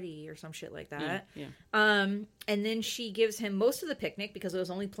so pretty or some shit like that. Yeah. And then she gives him most of the picnic because it was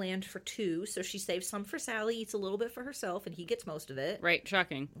only planned for 2. So she saves some for Sally, eats a little bit for herself, and he gets most of it. Right.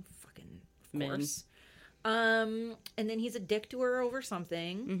 Shocking. Fucking of course. And then he's a dick to her over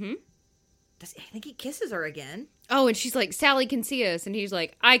something. Mm-hmm. I think he kisses her again. Oh, and she's like, Sally can see us. And he's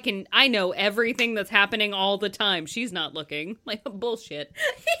like, I know everything that's happening all the time. She's not looking. Like, bullshit.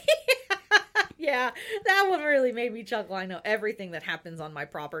 Yeah, that one really made me chuckle. I know everything that happens on my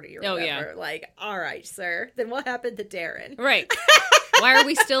property or whatever. Oh, yeah. Like, all right, sir. Then what happened to Darin? Right. Why are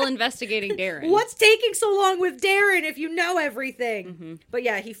we still investigating Darin? What's taking so long with Darin if you know everything? Mm-hmm. But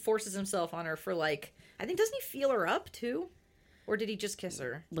yeah, he forces himself on her for like, I think, doesn't he feel her up too? Or did he just kiss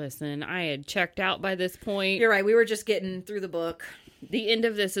her? Listen, I had checked out by this point. You're right. We were just getting through the book. The end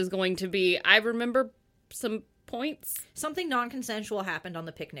of this is going to be, I remember some points. Something non-consensual happened on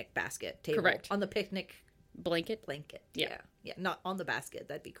the picnic basket table. Correct. On the picnic blanket. Yeah. Not on the basket.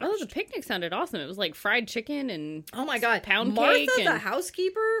 That'd be crushed. Oh, the picnic sounded awesome. It was like fried chicken and oh my god, pound Martha, cake. The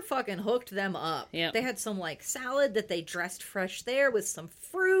housekeeper, fucking hooked them up. Yeah. They had some like salad that they dressed fresh there with some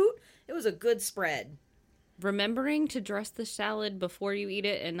fruit. It was a good spread. Remembering to dress the salad before you eat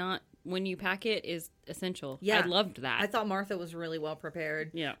it and not when you pack it is essential. Yeah. I loved that. I thought Martha was really well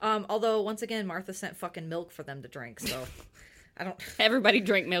prepared. Yeah. Although, once again, Martha sent fucking milk for them to drink, so I don't... Everybody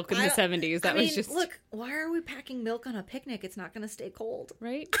drank milk in the 70s. That was just... Look, why are we packing milk on a picnic? It's not going to stay cold.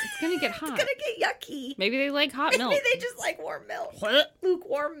 Right? It's going to get hot. It's going to get yucky. Maybe they like hot milk. Maybe they just like warm milk. What?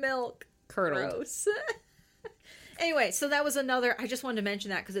 Lukewarm milk. Curdled. Gross. Anyway, so that was another... I just wanted to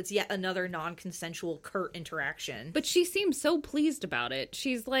mention that because it's yet another non-consensual Curt interaction. But she seems so pleased about it.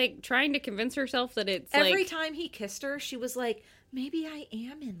 She's, like, trying to convince herself that it's, Every time he kissed her, she was like, maybe I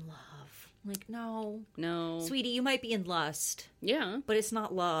am in love. Like, no. No. Sweetie, you might be in lust. Yeah. But it's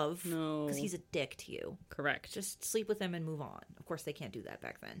not love. No. Because he's a dick to you. Correct. Just sleep with him and move on. Of course, they can't do that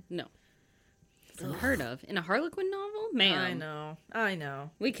back then. No. It's unheard of. In a Harlequin novel? Man. I know.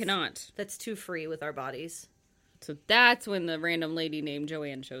 We cannot. That's too free with our bodies. So that's when the random lady named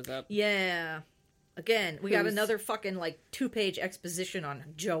Joanne shows up. Yeah. Again, we got another fucking, like, 2-page exposition on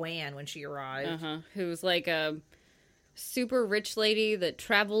Joanne when she arrived. Uh-huh. Who's, like, a super rich lady that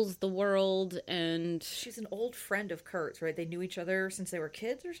travels the world and... She's an old friend of Curt's, right? They knew each other since they were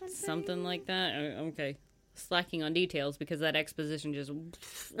kids or something? Something like that. Okay. Slacking on details because that exposition just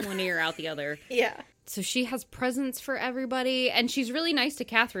one ear out the other. Yeah. So she has presents for everybody, and she's really nice to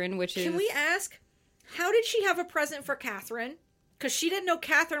Katherine, which is... Can we ask... How did she have a present for Katherine? Because she didn't know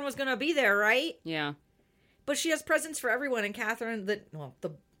Katherine was going to be there, right? Yeah. But she has presents for everyone, and Katherine, the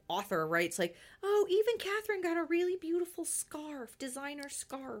author, writes like, oh, even Katherine got a really beautiful scarf, designer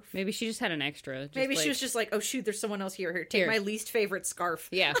scarf. Maybe she just had an extra. Maybe she was just like, oh, shoot, there's someone else here. Here, take my least favorite scarf.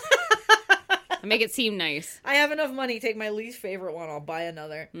 Yeah. Make it seem nice. I have enough money. Take my least favorite one. I'll buy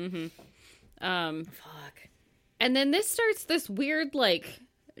another. Mm-hmm. Fuck. And then this starts this weird, like...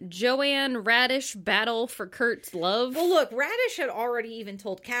 Joanne Radish battle for Curt's love. Well, look, Radish had already even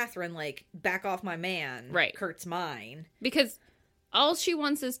told Katherine, like, back off my man. Right. Curt's mine. Because all she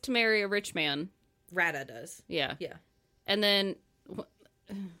wants is to marry a rich man. Rada does. Yeah. Yeah. And then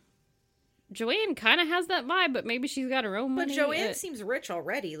Joanne kind of has that vibe, but maybe she's got her own money. But Joanne seems rich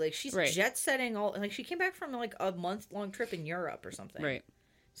already. Like, she's right. jet-setting all... Like, she came back from, like, a month-long trip in Europe or something. Right.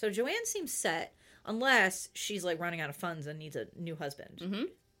 So Joanne seems set, unless she's, like, running out of funds and needs a new husband. Mm-hmm.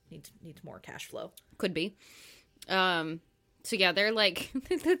 Needs more cash flow. Could be. So yeah, they're like,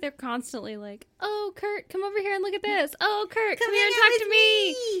 they're constantly like, oh, Curt, come over here and look at this. Oh, Curt, come here and talk to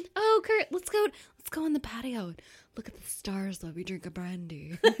me. Oh, Curt, let's go on the patio and look at the stars while we drink a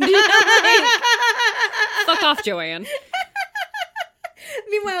brandy. Fuck off, Joanne.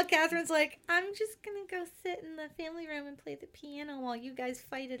 Meanwhile, Katherine's like, I'm just gonna go sit in the family room and play the piano while you guys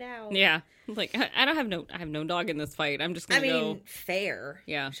fight it out. Yeah, like I have no dog in this fight. I'm just gonna go. Fair.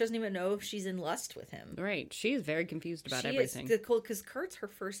 Yeah, she doesn't even know if she's in lust with him. Right, she's very confused about everything. Is cool because Curt's her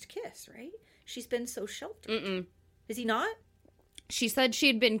first kiss, right? She's been so sheltered. Mm-mm. Is he not? She said she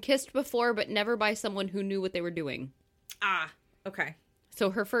had been kissed before, but never by someone who knew what they were doing. Ah, okay. So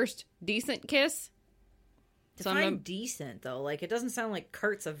her first decent kiss. Define decent, though. Like, it doesn't sound like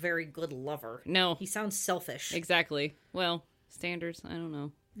Curt's a very good lover. No. He sounds selfish. Exactly. Well, standards. I don't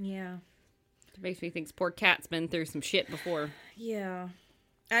know. Yeah. It makes me think poor Kat's been through some shit before. Yeah.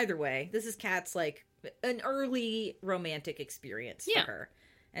 Either way, this is Kat's, like, an early romantic experience for her.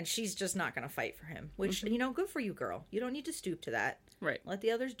 And she's just not going to fight for him. Which, you know, good for you, girl. You don't need to stoop to that. Right. Let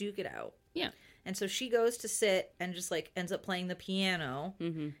the others duke it out. Yeah. And so she goes to sit and just, like, ends up playing the piano.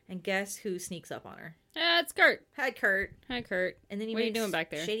 Mm-hmm. And guess who sneaks up on her? It's Curt. Hi, Curt. Hi, Curt. And then he what makes are you doing back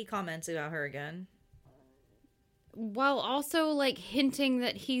there? Shady comments about her again. While also, like, hinting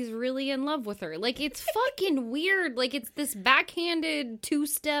that he's really in love with her. Like, it's fucking weird. Like, it's this backhanded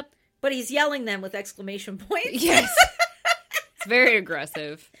two-step. But he's yelling them with exclamation points. Yes. It's very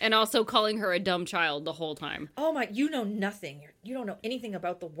aggressive. And also calling her a dumb child the whole time. Oh my, you know nothing. You don't know anything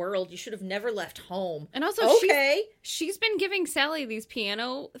about the world. You should have never left home. And also, she's been giving Sally these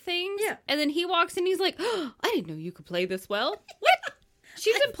piano things. Yeah. And then he walks in, he's like, oh, I didn't know you could play this well. What?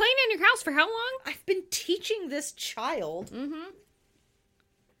 She's been playing in your house for how long? I've been teaching this child. Mm-hmm.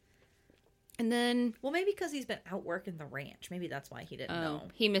 And then... Well, maybe because he's been out working the ranch. Maybe that's why he didn't know.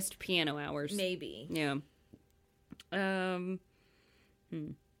 He missed piano hours. Maybe. Yeah. And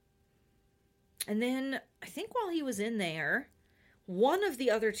then, I think while he was in there, one of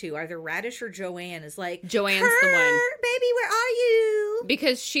the other two, either Radish or Joanne, is like, Joanne's the one. Baby, where are you?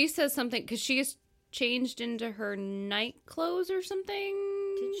 Because she says something, because she is changed into her night clothes or something.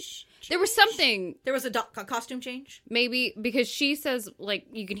 There was something. There was a costume change? Maybe, because she says, like,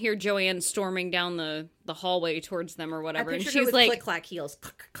 you can hear Joanne storming down the hallway towards them or whatever. And she's her with like, click-clack heels.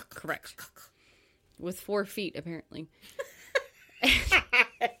 Correct. With 4 feet, apparently.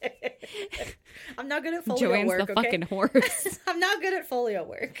 I'm not good at folio Joanne's work, the okay? fucking horse. I'm not good at folio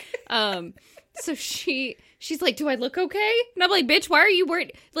work. So she's like, do I look okay? And I'm like, bitch, why are you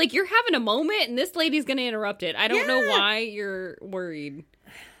worried? Like, you're having a moment and this lady's gonna interrupt it. I don't know why you're worried.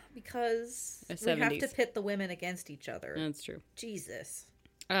 Because we 70s. have to pit the women against each other. That's true. Jesus.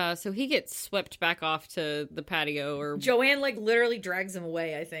 So he gets swept back off to the patio, or Joanne, like, literally drags him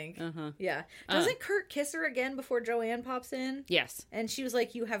away, I think. Uh-huh. Yeah. Doesn't Curt kiss her again before Joanne pops in? Yes. And she was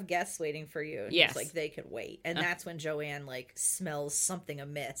like, you have guests waiting for you. And yes. He's like, they could wait. And that's when Joanne, like, smells something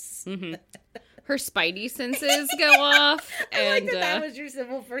amiss. Mm-hmm. Her spidey senses go off. I like that was your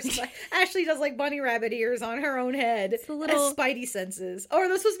symbol for Ashley does, like, bunny rabbit ears on her own head. It's a little... As spidey senses. Oh, are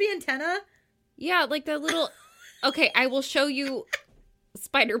those supposed to be antenna? Yeah, like the little... Okay, I will show you...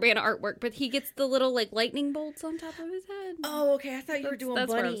 Spider-Man artwork, but he gets the little, like, lightning bolts on top of his head. Oh, okay. I thought you were doing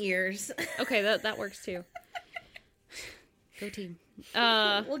bunny ears. Okay, that works too. Go team.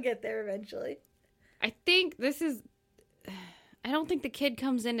 We'll get there eventually. I think this is... I don't think the kid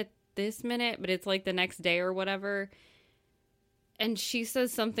comes in at this minute, but it's, like, the next day or whatever. And she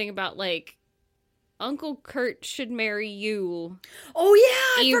says something about, like, Uncle Curt should marry you. Oh,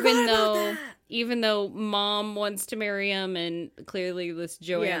 yeah! I forgot about that. Even though Mom wants to marry him, and clearly this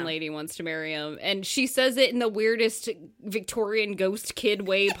Joanne lady wants to marry him. And she says it in the weirdest Victorian ghost kid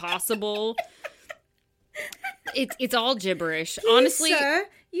way possible. It's all gibberish. Please, honestly, sir,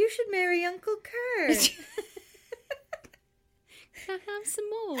 you should marry Uncle Curt. Can I have some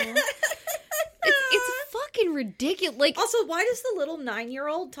more? It's fucking ridiculous. Like, also, why does the little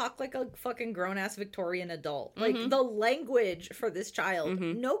 9-year-old talk like a fucking grown-ass Victorian adult? Like, the language for this child.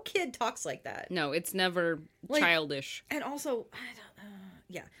 No kid talks like that. No, it's never childish. And also,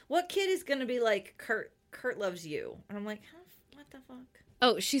 what kid is gonna be like, Curt loves you? And I'm like, what the fuck?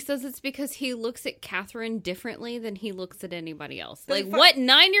 Oh, she says it's because he looks at Katherine differently than he looks at anybody else. Like, what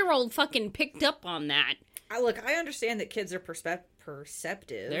 9-year-old fucking picked up on that? I understand that kids are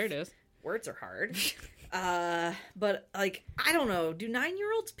perceptive. There it is. Words are hard. But, like, I don't know. Do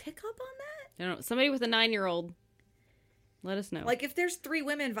 9-year-olds pick up on that? I don't know. Somebody with a 9-year-old, let us know. Like, if there's 3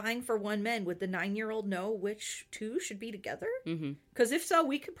 women vying for 1 man, would the 9-year-old know which 2 should be together? Because if so,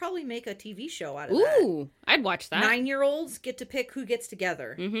 we could probably make a TV show out of that. Ooh, I'd watch that. 9-year-olds get to pick who gets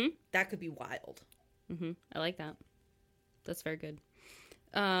together. That could be wild. I like that. That's very good.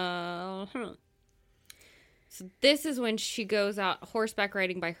 So this is when she goes out horseback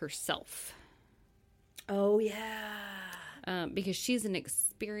riding by herself. Oh, yeah. Because she's an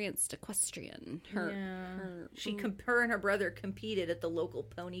experienced equestrian. Her and her brother competed at the local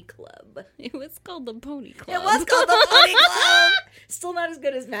pony club. It was called the Pony Club. It was called the Pony Club. Still not as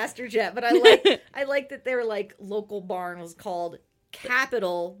good as MasterJet, but I like that their, like, local barn was called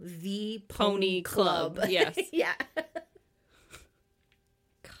Capital the Pony Club. Yes. Yeah. God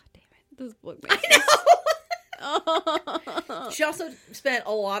damn it. This book makes I know. She also spent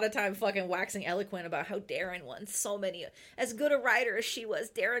a lot of time fucking waxing eloquent about how Darin won so many. As good a rider as she was,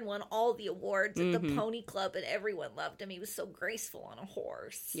 Darin won all the awards at the Pony Club, and everyone loved him. He was so graceful on a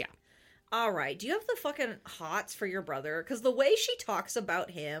horse. Yeah. all right, do you have the fucking hots for your brother? Because the way she talks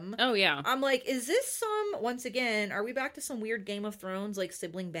about him. Oh, yeah. I'm like, is this once again, are we back to some weird Game of Thrones, like,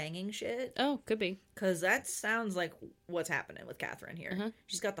 sibling banging shit? Oh, could be. Because that sounds like what's happening with Katherine here. Uh-huh.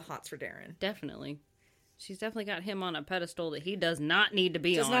 She's got the hots for Darin. Definitely. She's definitely got him on a pedestal that he does not need to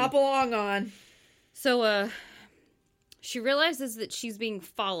be on. Does not belong on. So, she realizes that she's being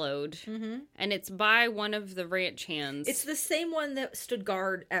followed, and it's by one of the ranch hands. It's the same one that stood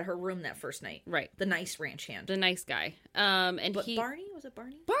guard at her room that first night. Right. The nice ranch hand. The nice guy. But Barney? Was it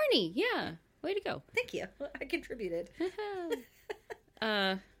Barney? Barney, yeah. Way to go. Thank you. I contributed.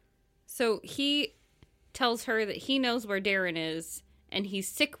 So he tells her that he knows where Darin is, and he's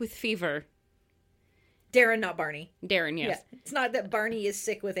sick with fever. Darin, not Barney. Darin, yes. Yeah. It's not that Barney is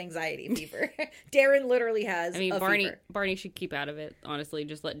sick with anxiety fever. Darin literally has fever. Barney should keep out of it, honestly.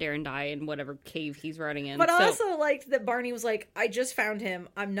 Just let Darin die in whatever cave he's running in. But I also liked that Barney was like, I just found him.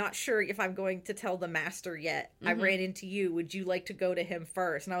 I'm not sure if I'm going to tell the master yet. I ran into you. Would you like to go to him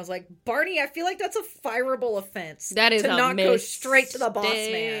first? And I was like, Barney, I feel like that's a fireable offense. That is to not mistake. Go straight to the boss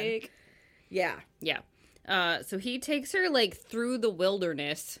man. Yeah. Yeah. So he takes her, like, through the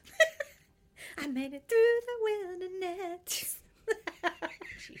wilderness. I made it through the wilderness.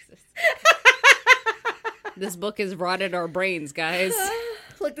 Jesus. This book has rotted our brains, guys.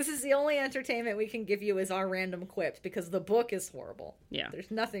 Look, this is the only entertainment we can give you is our random quips because the book is horrible. Yeah.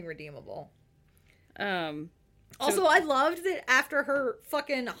 There's nothing redeemable. Also, I loved that after her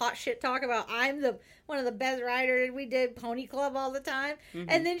fucking hot shit talk about I'm one of the best riders, we did Pony Club all the time.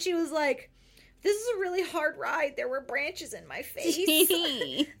 And then she was like, this is a really hard ride. There were branches in my face.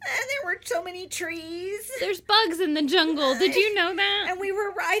 And there were so many trees. There's bugs in the jungle. Did you know that? And we were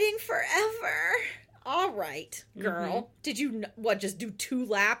riding forever. All right, girl. Did you, just do 2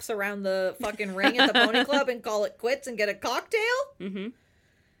 laps around the fucking ring at the Pony Club and call it quits and get a cocktail? Oh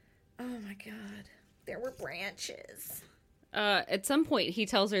my God. There were branches. At some point, he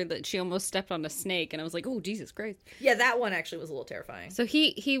tells her that she almost stepped on a snake, and I was like, oh, Jesus Christ. Yeah, that one actually was a little terrifying. So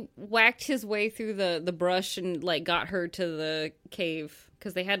he whacked his way through the brush and, like, got her to the cave,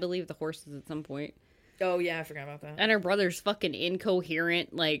 because they had to leave the horses at some point. Oh, yeah, I forgot about that. And her brother's fucking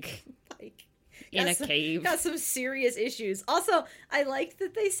incoherent, in a cave. Got some serious issues. Also, I liked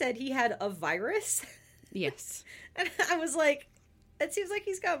that they said he had a virus. Yes. And I was like, it seems like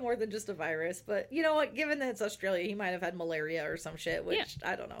he's got more than just a virus, but you know what? Given that it's Australia, he might have had malaria or some shit, which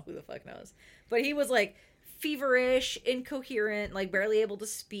I don't know, who the fuck knows. But he was like feverish, incoherent, like barely able to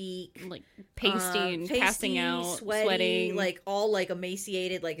speak, like pasty, passing out, sweating, like all like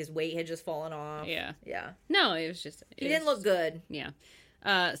emaciated, like his weight had just fallen off. Yeah. No, it was just he didn't look good. Yeah.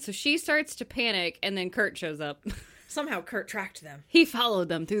 So she starts to panic, and then Curt shows up. Somehow Curt tracked them. He followed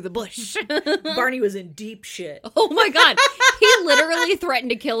them through the bush. Barney was in deep shit. Oh my God. He literally threatened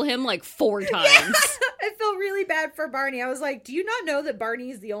to kill him like 4 times. Yeah! I felt really bad for Barney. I was like, do you not know that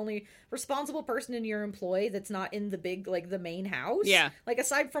Barney is the only responsible person in your employ that's not in the big, like, the main house? Yeah. Like,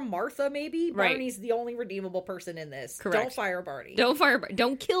 aside from Martha, maybe, right. Barney's the only redeemable person in this. Correct. Don't fire Barney.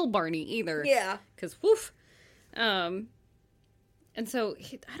 Don't kill Barney either. Yeah. Because, woof. And so,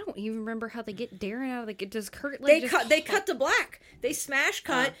 I don't even remember how they get Darin out of the... Does Curt, like, They cut to black. They smash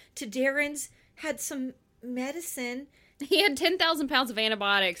cut to Darin's had some medicine. He had 10,000 pounds of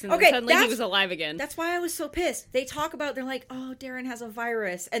antibiotics, and then suddenly he was alive again. That's why I was so pissed. They talk about, they're like, oh, Darin has a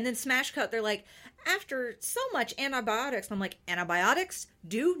virus. And then smash cut, they're like, after so much antibiotics. And I'm like, antibiotics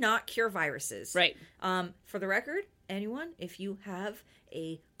do not cure viruses. Right. For the record, anyone, if you have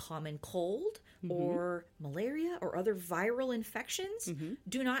a common cold or malaria or other viral infections,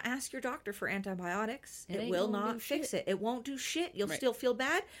 do not ask your doctor for antibiotics. It will not fix it. It won't do shit. You'll still feel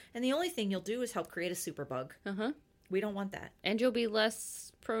bad. And the only thing you'll do is help create a superbug. We don't want that. And you'll be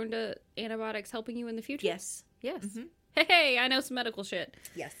less prone to antibiotics helping you in the future? Yes. Hey, I know some medical shit.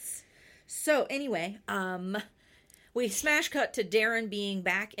 Yes. So, anyway, we smash cut to Darin being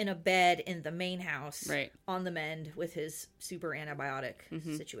back in a bed in the main house. Right. On the mend with his super antibiotic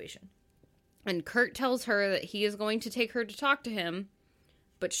situation. And Curt tells her that he is going to take her to talk to him,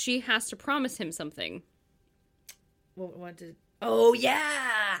 but she has to promise him something. What did... Oh,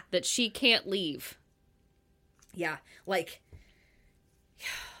 yeah! That she can't leave. Yeah, like...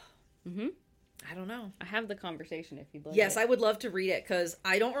 I don't know. I have the conversation if you'd like. Yes, I would love to read it, because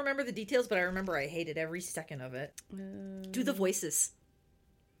I don't remember the details, but I remember I hated every second of it. Do the voices.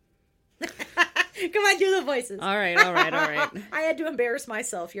 Come on, do the voices. All right. I had to embarrass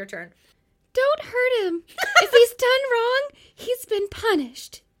myself. Your turn. Don't hurt him. If he's done wrong, he's been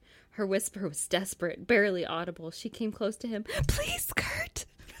punished. Her whisper was desperate, barely audible. She came close to him. Please, Curt.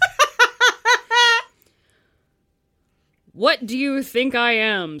 What do you think I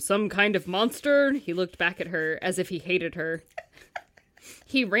am? Some kind of monster? He looked back at her as if he hated her.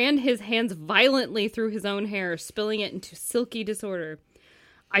 He ran his hands violently through his own hair, spilling it into silky disorder.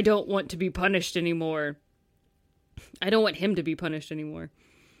 I don't want to be punished anymore. I don't want him to be punished anymore.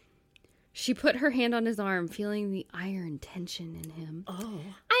 She put her hand on his arm, feeling the iron tension in him. Oh.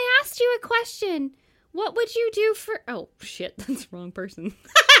 I asked you a question. What would you do for... Oh, shit, that's the wrong person.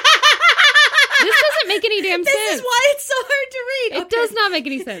 This doesn't make any damn sense. This is why it's so hard to read. It does not make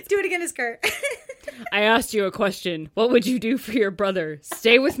any sense. Do it again, as Curt. I asked you a question. What would you do for your brother?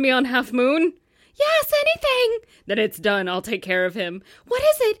 Stay with me on Half Moon? Yes, anything. Then it's done. I'll take care of him. What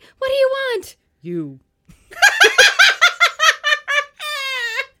is it? What do you want? You.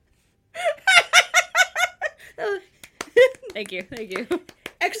 Thank you.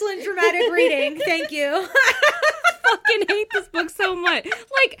 Excellent dramatic reading. Thank you. I fucking hate this book so much.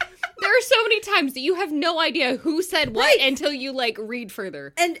 Like, there are so many times that you have no idea who said what until you, like, read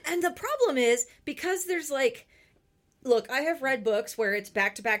further. And the problem is, because there's, like... Look, I have read books where it's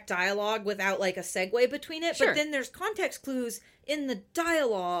back-to-back dialogue without, like, a segue between it. Sure. But then there's context clues in the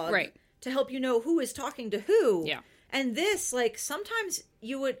dialogue. Right. To help you know who is talking to who. Yeah. And this, like, sometimes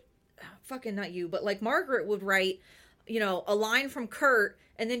you would... Fucking not you, but, like, Margret would write, you know, a line from Curt...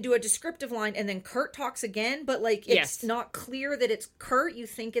 and then do a descriptive line, and then Curt talks again, but, like, it's not clear that it's Curt. You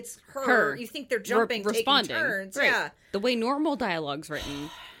think it's her. You think they're jumping, taking turns. Right. Yeah. The way normal dialogue's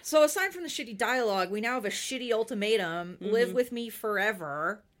written. So, aside from the shitty dialogue, we now have a shitty ultimatum. Mm-hmm. Live with me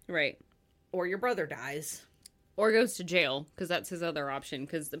forever. Right. Or your brother dies. Or goes to jail, because that's his other option,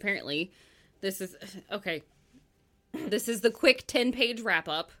 because apparently this is... Okay. This is the quick 10-page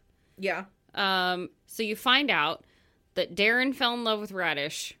wrap-up. Yeah. So you find out that Darin fell in love with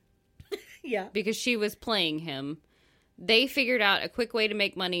Radish. Yeah. Because she was playing him. They figured out a quick way to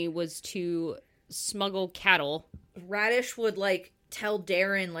make money was to smuggle cattle. Radish would, like, tell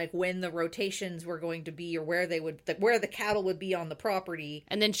Darin, like, when the rotations were going to be or where they would, where the cattle would be on the property.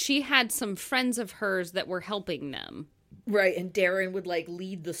 And then she had some friends of hers that were helping them. Right, and Darin would, like,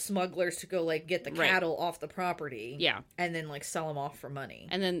 lead the smugglers to go, like, get the cattle off the property. Yeah. And then, like, sell them off for money.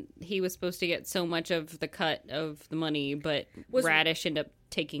 And then he was supposed to get so much of the cut of the money, but Radish ended up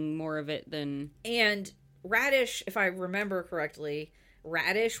taking more of it than... And Radish, if I remember correctly,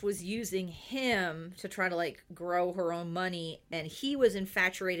 Radish was using him to try to, like, grow her own money, and he was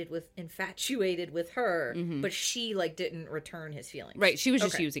infatuated with her, but she, like, didn't return his feelings. Right, she was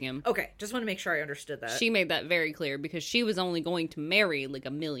just using him. Okay, just want to make sure I understood that. She made that very clear, because she was only going to marry, like,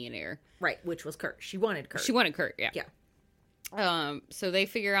 a millionaire. Right, which was Curt. She wanted Curt. Yeah. Yeah. So they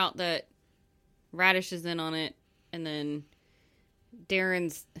figure out that Radish is in on it, and then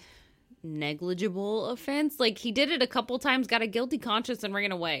Darin's... negligible offense. Like, he did it a couple times, got a guilty conscience, and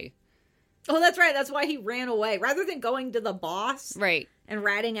ran away. Oh, that's right. That's why he ran away. Rather than going to the boss. Right. And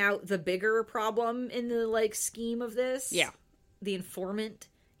ratting out the bigger problem in the, like, scheme of this. Yeah. The informant.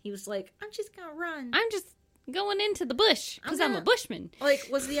 He was like, I'm just gonna run. I'm just going into the bush, because I'm a bushman. Like,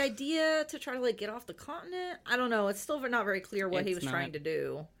 was the idea to try to, like, get off the continent? I don't know. It's still not very clear what he was trying to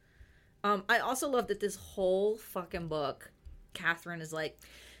do. I also love that this whole fucking book, Katherine is like...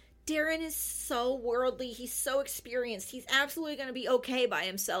 Darin is so worldly. He's so experienced. He's absolutely going to be okay by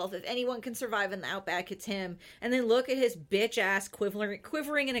himself. If anyone can survive in the outback, it's him. And then look at his bitch ass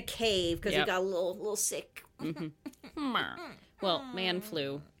quivering in a cave because he got a little sick. Mm-hmm. Well, man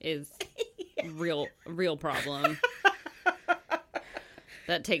flu is real problem.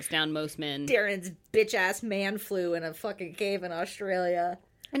 That takes down most men. Darin's bitch ass man flu in a fucking cave in Australia.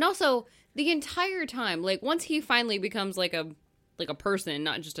 And also, the entire time, like, once he finally becomes like a person,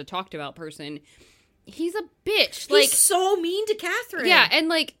 not just a talked about person, he's a bitch. Like, he's so mean to Katherine. Yeah, and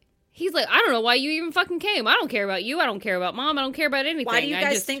like, he's like, I don't know why you even fucking came. I don't care about you. I don't care about Mom. I don't care about anything. Why do you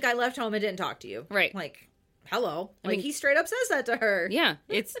guys think I left home and didn't talk to you? Right. Like, hello. Like, he straight up says that to her. Yeah,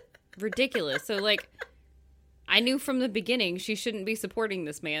 it's ridiculous. So, like, I knew from the beginning she shouldn't be supporting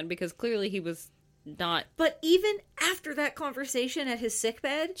this man because clearly he was not. But even after that conversation at his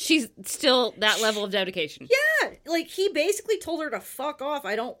sickbed, she's still that level of dedication. Yeah, like, he basically told her to fuck off.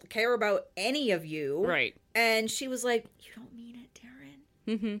 I don't care about any of you. Right. And she was like, you don't mean it,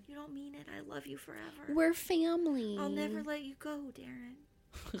 Darin. Mm-hmm. You don't mean it. I love you forever. We're family. I'll never let you go, Darin.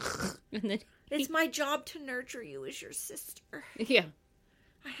 And then it's my job to nurture you as your sister. Yeah.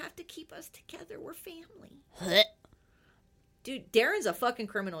 I have to keep us together. We're family. Dude, Darin's a fucking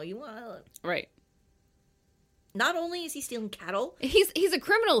criminal. You want to... Right. Not only is he stealing cattle... He's a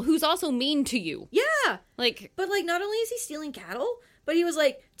criminal who's also mean to you. Yeah. Like... But, like, not only is he stealing cattle, but he was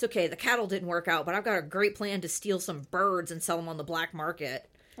like, it's okay, the cattle didn't work out, but I've got a great plan to steal some birds and sell them on the black market.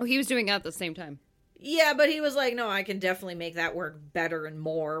 Oh, he was doing that at the same time. Yeah, but he was like, no, I can definitely make that work better and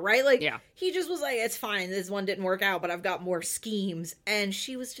more, right? Like, yeah. He just was like, it's fine, this one didn't work out, but I've got more schemes. And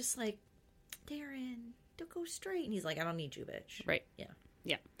she was just like, Darin, don't go straight. And he's like, I don't need you, bitch. Right. Yeah.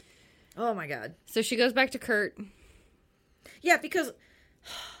 Yeah. Oh, my God. So she goes back to Curt. Yeah, because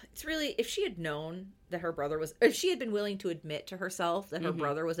it's really, if she had known that her brother was, if she had been willing to admit to herself that her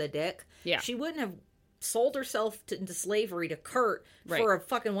brother was a dick, she wouldn't have sold herself into slavery to Curt for a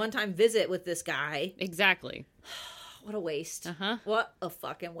fucking one-time visit with this guy. Exactly. What a waste. What a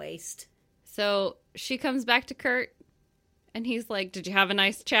fucking waste. So she comes back to Curt, and he's like, did you have a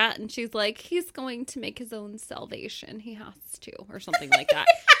nice chat? And she's like, he's going to make his own salvation. He has to, or something like that.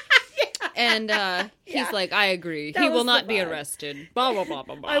 And he's like, I agree. He will not be arrested. Blah, blah, blah,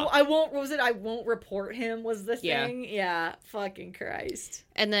 blah, blah. I won't, what was it? I won't report him was the thing? Yeah. Fucking Christ.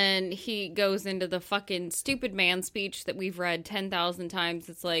 And then he goes into the fucking stupid man speech that we've read 10,000 times.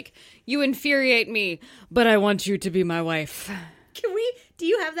 It's like, you infuriate me, but I want you to be my wife. Do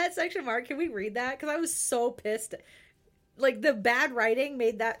you have that section, Mark? Can we read that? Because I was so pissed. Like, the bad writing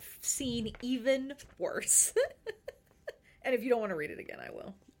made that scene even worse. And if you don't want to read it again, I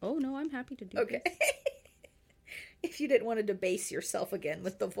will. Oh, no, I'm happy to do okay. this. If you didn't want to debase yourself again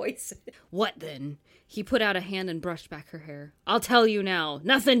with the voice. What then? He put out a hand and brushed back her hair. I'll tell you now.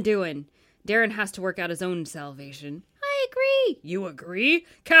 Nothing doing. Darin has to work out his own salvation. I agree. You agree?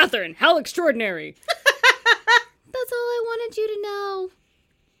 Katherine, how extraordinary. That's all I wanted you to know.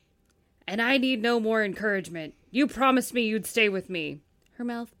 And I need no more encouragement. You promised me you'd stay with me. Her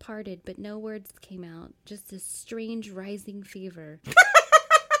mouth parted, but no words came out. Just a strange rising fever.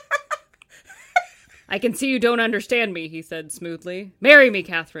 I can see you don't understand me, he said smoothly. Marry me,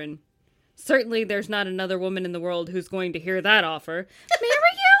 Katherine. Certainly there's not another woman in the world who's going to hear that offer. Marry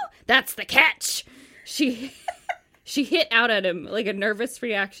you? That's the catch. She hit out at him like a nervous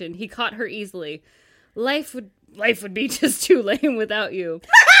reaction. He caught her easily. Life would be just too lame without you.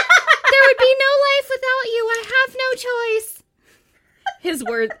 There would be no life without you. I have no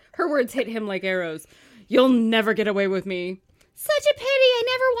choice. Her words hit him like arrows. You'll never get away with me. Such a pity. I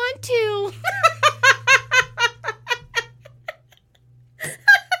never want to.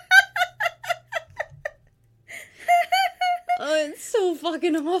 Oh, it's so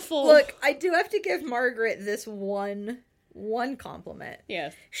fucking awful. Look, I do have to give Margret this one compliment.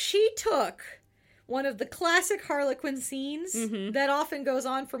 Yes. She took one of the classic Harlequin scenes that often goes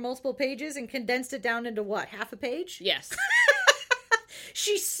on for multiple pages and condensed it down into what, half a page? Yes.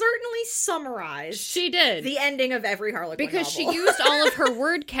 She certainly summarized. She did. The ending of every Harlequin because novel. She used all of her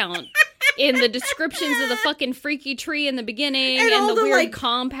word count in the descriptions of the fucking freaky tree in the beginning and the weird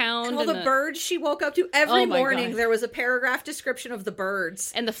compound. And all the birds she woke up to. Every morning there was a paragraph description of the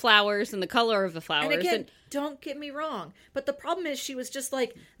birds. And the flowers and the color of the flowers. And again, don't get me wrong, but the problem is she was just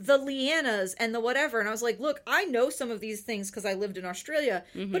like, the lianas and the whatever. And I was like, look, I know some of these things because I lived in Australia.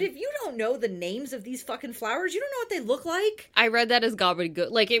 But if you don't know the names of these fucking flowers, you don't know what they look like. I read that as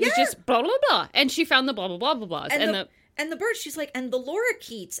gobbledygook. Like, it was just blah, blah, blah. And she found the blah, blah, blah, blah, blah. And the birds, she's like, and the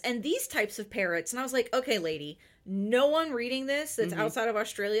lorikeets and these types of parrots. And I was like, okay, lady, no one reading this that's outside of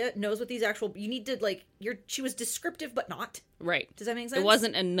Australia knows what these actual, you need to like, she was descriptive, but not. Right. Does that make sense? It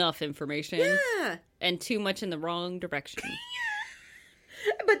wasn't enough information. Yeah. And too much in the wrong direction.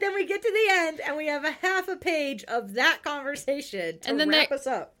 But then we get to the end and we have a half a page of that conversation to wrap us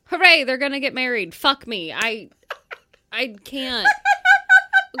up. Hooray, they're gonna get married. Fuck me. I can't.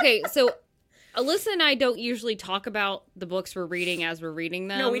 Okay, so Alyssa and I don't usually talk about the books we're reading as we're reading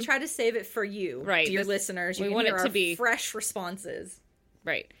them. No, we try to save it for you, right, dear listeners. You want it to be fresh responses,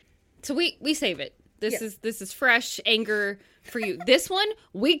 right? So we save it. This is fresh anger for you. This one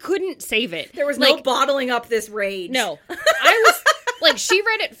we couldn't save it. There was no bottling up this rage. No, I was like, she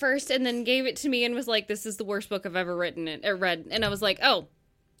read it first and then gave it to me and was like, "This is the worst book I've ever read," and I was like, "Oh,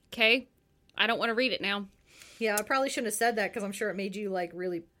 okay, I don't want to read it now." Yeah, I probably shouldn't have said that because I'm sure it made you like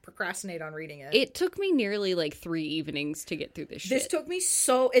really procrastinate on reading it. It took me nearly like 3 evenings to get through this shit. This took me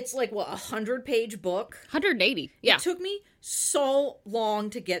it's like, what, 100-page book? 180, yeah. It took me so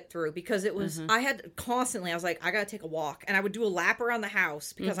long to get through because it was, I was like, I gotta take a walk. And I would do a lap around the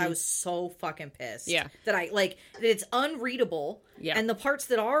house because I was so fucking pissed. Yeah. That that it's unreadable. Yeah. And the parts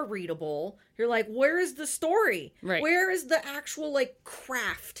that are readable, you're like, where is the story? Right. Where is the actual, like,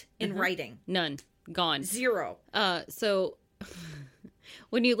 craft in writing? None. Gone. Zero. So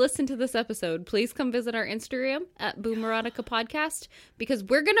when you listen to this episode, please come visit our Instagram at Boomerotica Podcast because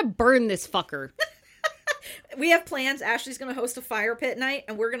we're going to burn this fucker. We have plans. Ashley's going to host a fire pit night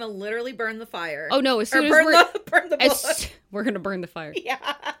and we're going to literally burn the fire. Oh no, burn the book. We're going to burn the fire. Yeah.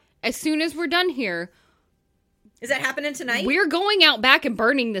 As soon as we're done here, Is that happening tonight? We're going out back and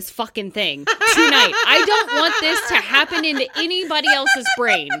burning this fucking thing tonight. I don't want this to happen into anybody else's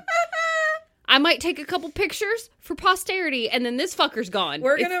brain. I might take a couple pictures for posterity, and then this fucker's gone.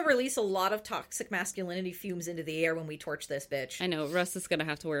 We're going to release a lot of toxic masculinity fumes into the air when we torch this bitch. I know. Russ is going to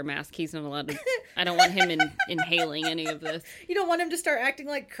have to wear a mask. He's not allowed to. I don't want him inhaling any of this. You don't want him to start acting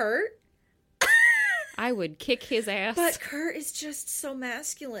like Curt? I would kick his ass. But Curt is just so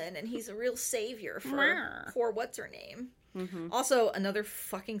masculine, and he's a real savior for poor what's-her-name. Mm-hmm. Also, another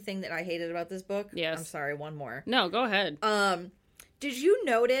fucking thing that I hated about this book. Yes. I'm sorry, one more. No, go ahead. Did you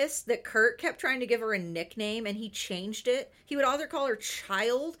notice that Curt kept trying to give her a nickname and he changed it? He would either call her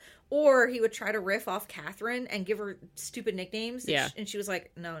Child or he would try to riff off Katherine and give her stupid nicknames. Yeah. And she was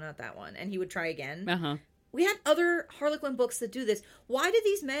like, no, not that one. And he would try again. Uh-huh. We had other Harlequin books that do this. Why do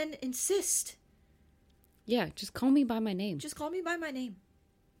these men insist? Yeah, just call me by my name. Just call me by my name.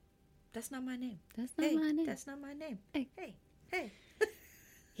 That's not my name. That's not my name. That's not my name. Hey.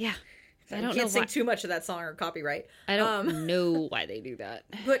 Yeah. I don't can't sing too much of that song or copyright. I don't know why they do that.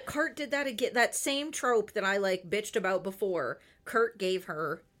 But Curt did that again. That same trope that I bitched about before. Curt gave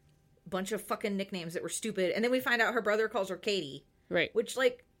her a bunch of fucking nicknames that were stupid, and then we find out her brother calls her Katie. Right. Which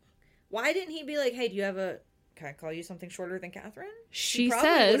why didn't he be like, hey, do you have can I call you something shorter than Katherine? She probably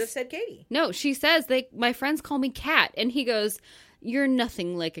says, would have said Katie. No, she says my friends call me Cat, and he goes, you're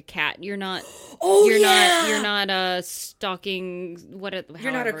nothing like a cat. You're not. You're not a stalking.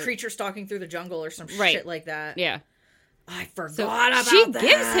 You're not a creature stalking through the jungle or some shit like that. Yeah. I forgot about she that. She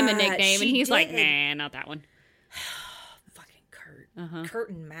gives him a nickname, and he's did. like, nah, not that one. Fucking Curt. Curt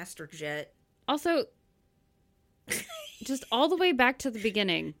and Master Jet. Also, just all the way back to the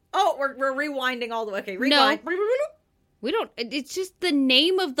beginning. Oh, we're rewinding all the way. Okay, rewind. No, we don't. It's just the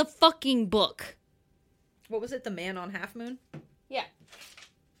name of the fucking book. What was it? The Man on Half Moon? Yeah.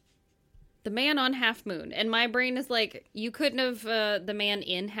 The Man on Half Moon. And my brain is like, you couldn't have the Man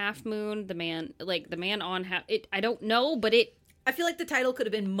in Half Moon, the Man on Half... I don't know, but it... I feel like the title could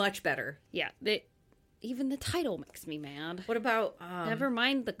have been much better. Yeah. Even the title makes me mad. What about... never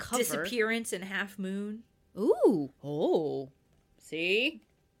mind the cover. Disappearance in Half Moon. Ooh. Oh. See?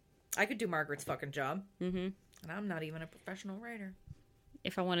 I could do Margret's fucking job. Mm-hmm. And I'm not even a professional writer.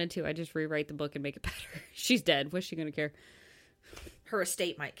 If I wanted to, I'd just rewrite the book and make it better. She's dead. What's she going to care? Her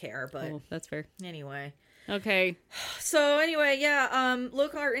estate might care, but... Oh, that's fair. Anyway. Okay. So, anyway, yeah,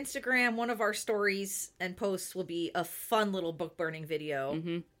 look on our Instagram. One of our stories and posts will be a fun little book burning video.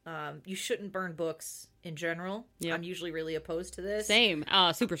 Mm-hmm. You shouldn't burn books in general. Yep. I'm usually really opposed to this. Same.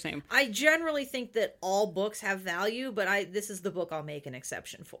 Super same. I generally think that all books have value, but this is the book I'll make an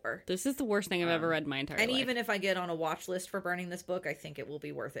exception for. This is the worst thing I've ever read in my entire life. And even if I get on a watch list for burning this book, I think it will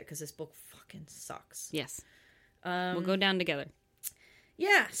be worth it, because this book fucking sucks. Yes. We'll go down together.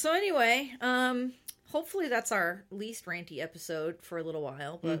 Yeah, so anyway, hopefully that's our least ranty episode for a little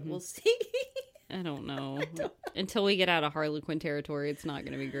while, but we'll see. I don't know. Until we get out of Harlequin territory, it's not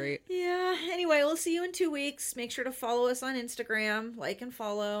going to be great. Yeah, anyway, we'll see you in 2 weeks. Make sure to follow us on Instagram, like and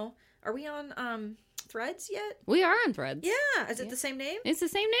follow. Are we on Threads yet? We are on Threads. Yeah, is it the same name? It's the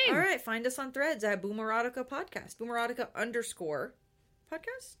same name. All right, find us on Threads at Boomerotica Podcast. Boomerotica _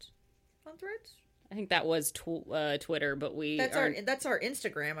 podcast on Threads. I think that was Twitter, but that's our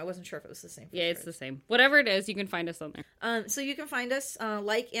Instagram. I wasn't sure if it was the same. Yeah, it's the same. Whatever it is, you can find us on there. So you can find us,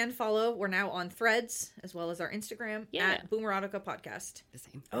 like and follow. We're now on Threads as well as our Instagram at Boomerotica Podcast. The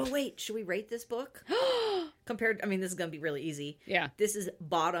same. Oh wait, should we rate this book? This is gonna be really easy. Yeah, this is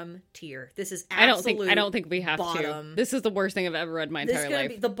bottom tier. This is absolute. I don't think we have bottom. to. This is the worst thing I've ever read in my entire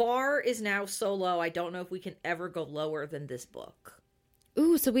life. The bar is now so low. I don't know if we can ever go lower than this book.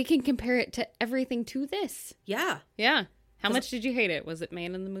 Ooh, so we can compare it to everything to this. Yeah. Yeah. How much did you hate it? Was it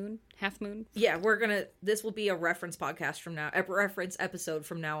Man in the Moon? Half Moon? Yeah, this will be a reference podcast from now, a reference episode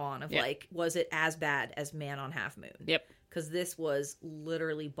from now on of was it as bad as Man on Half Moon? Yep. Because this was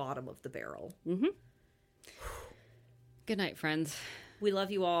literally bottom of the barrel. Mm-hmm. Good night, friends. We love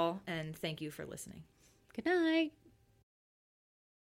you all, and thank you for listening. Good night.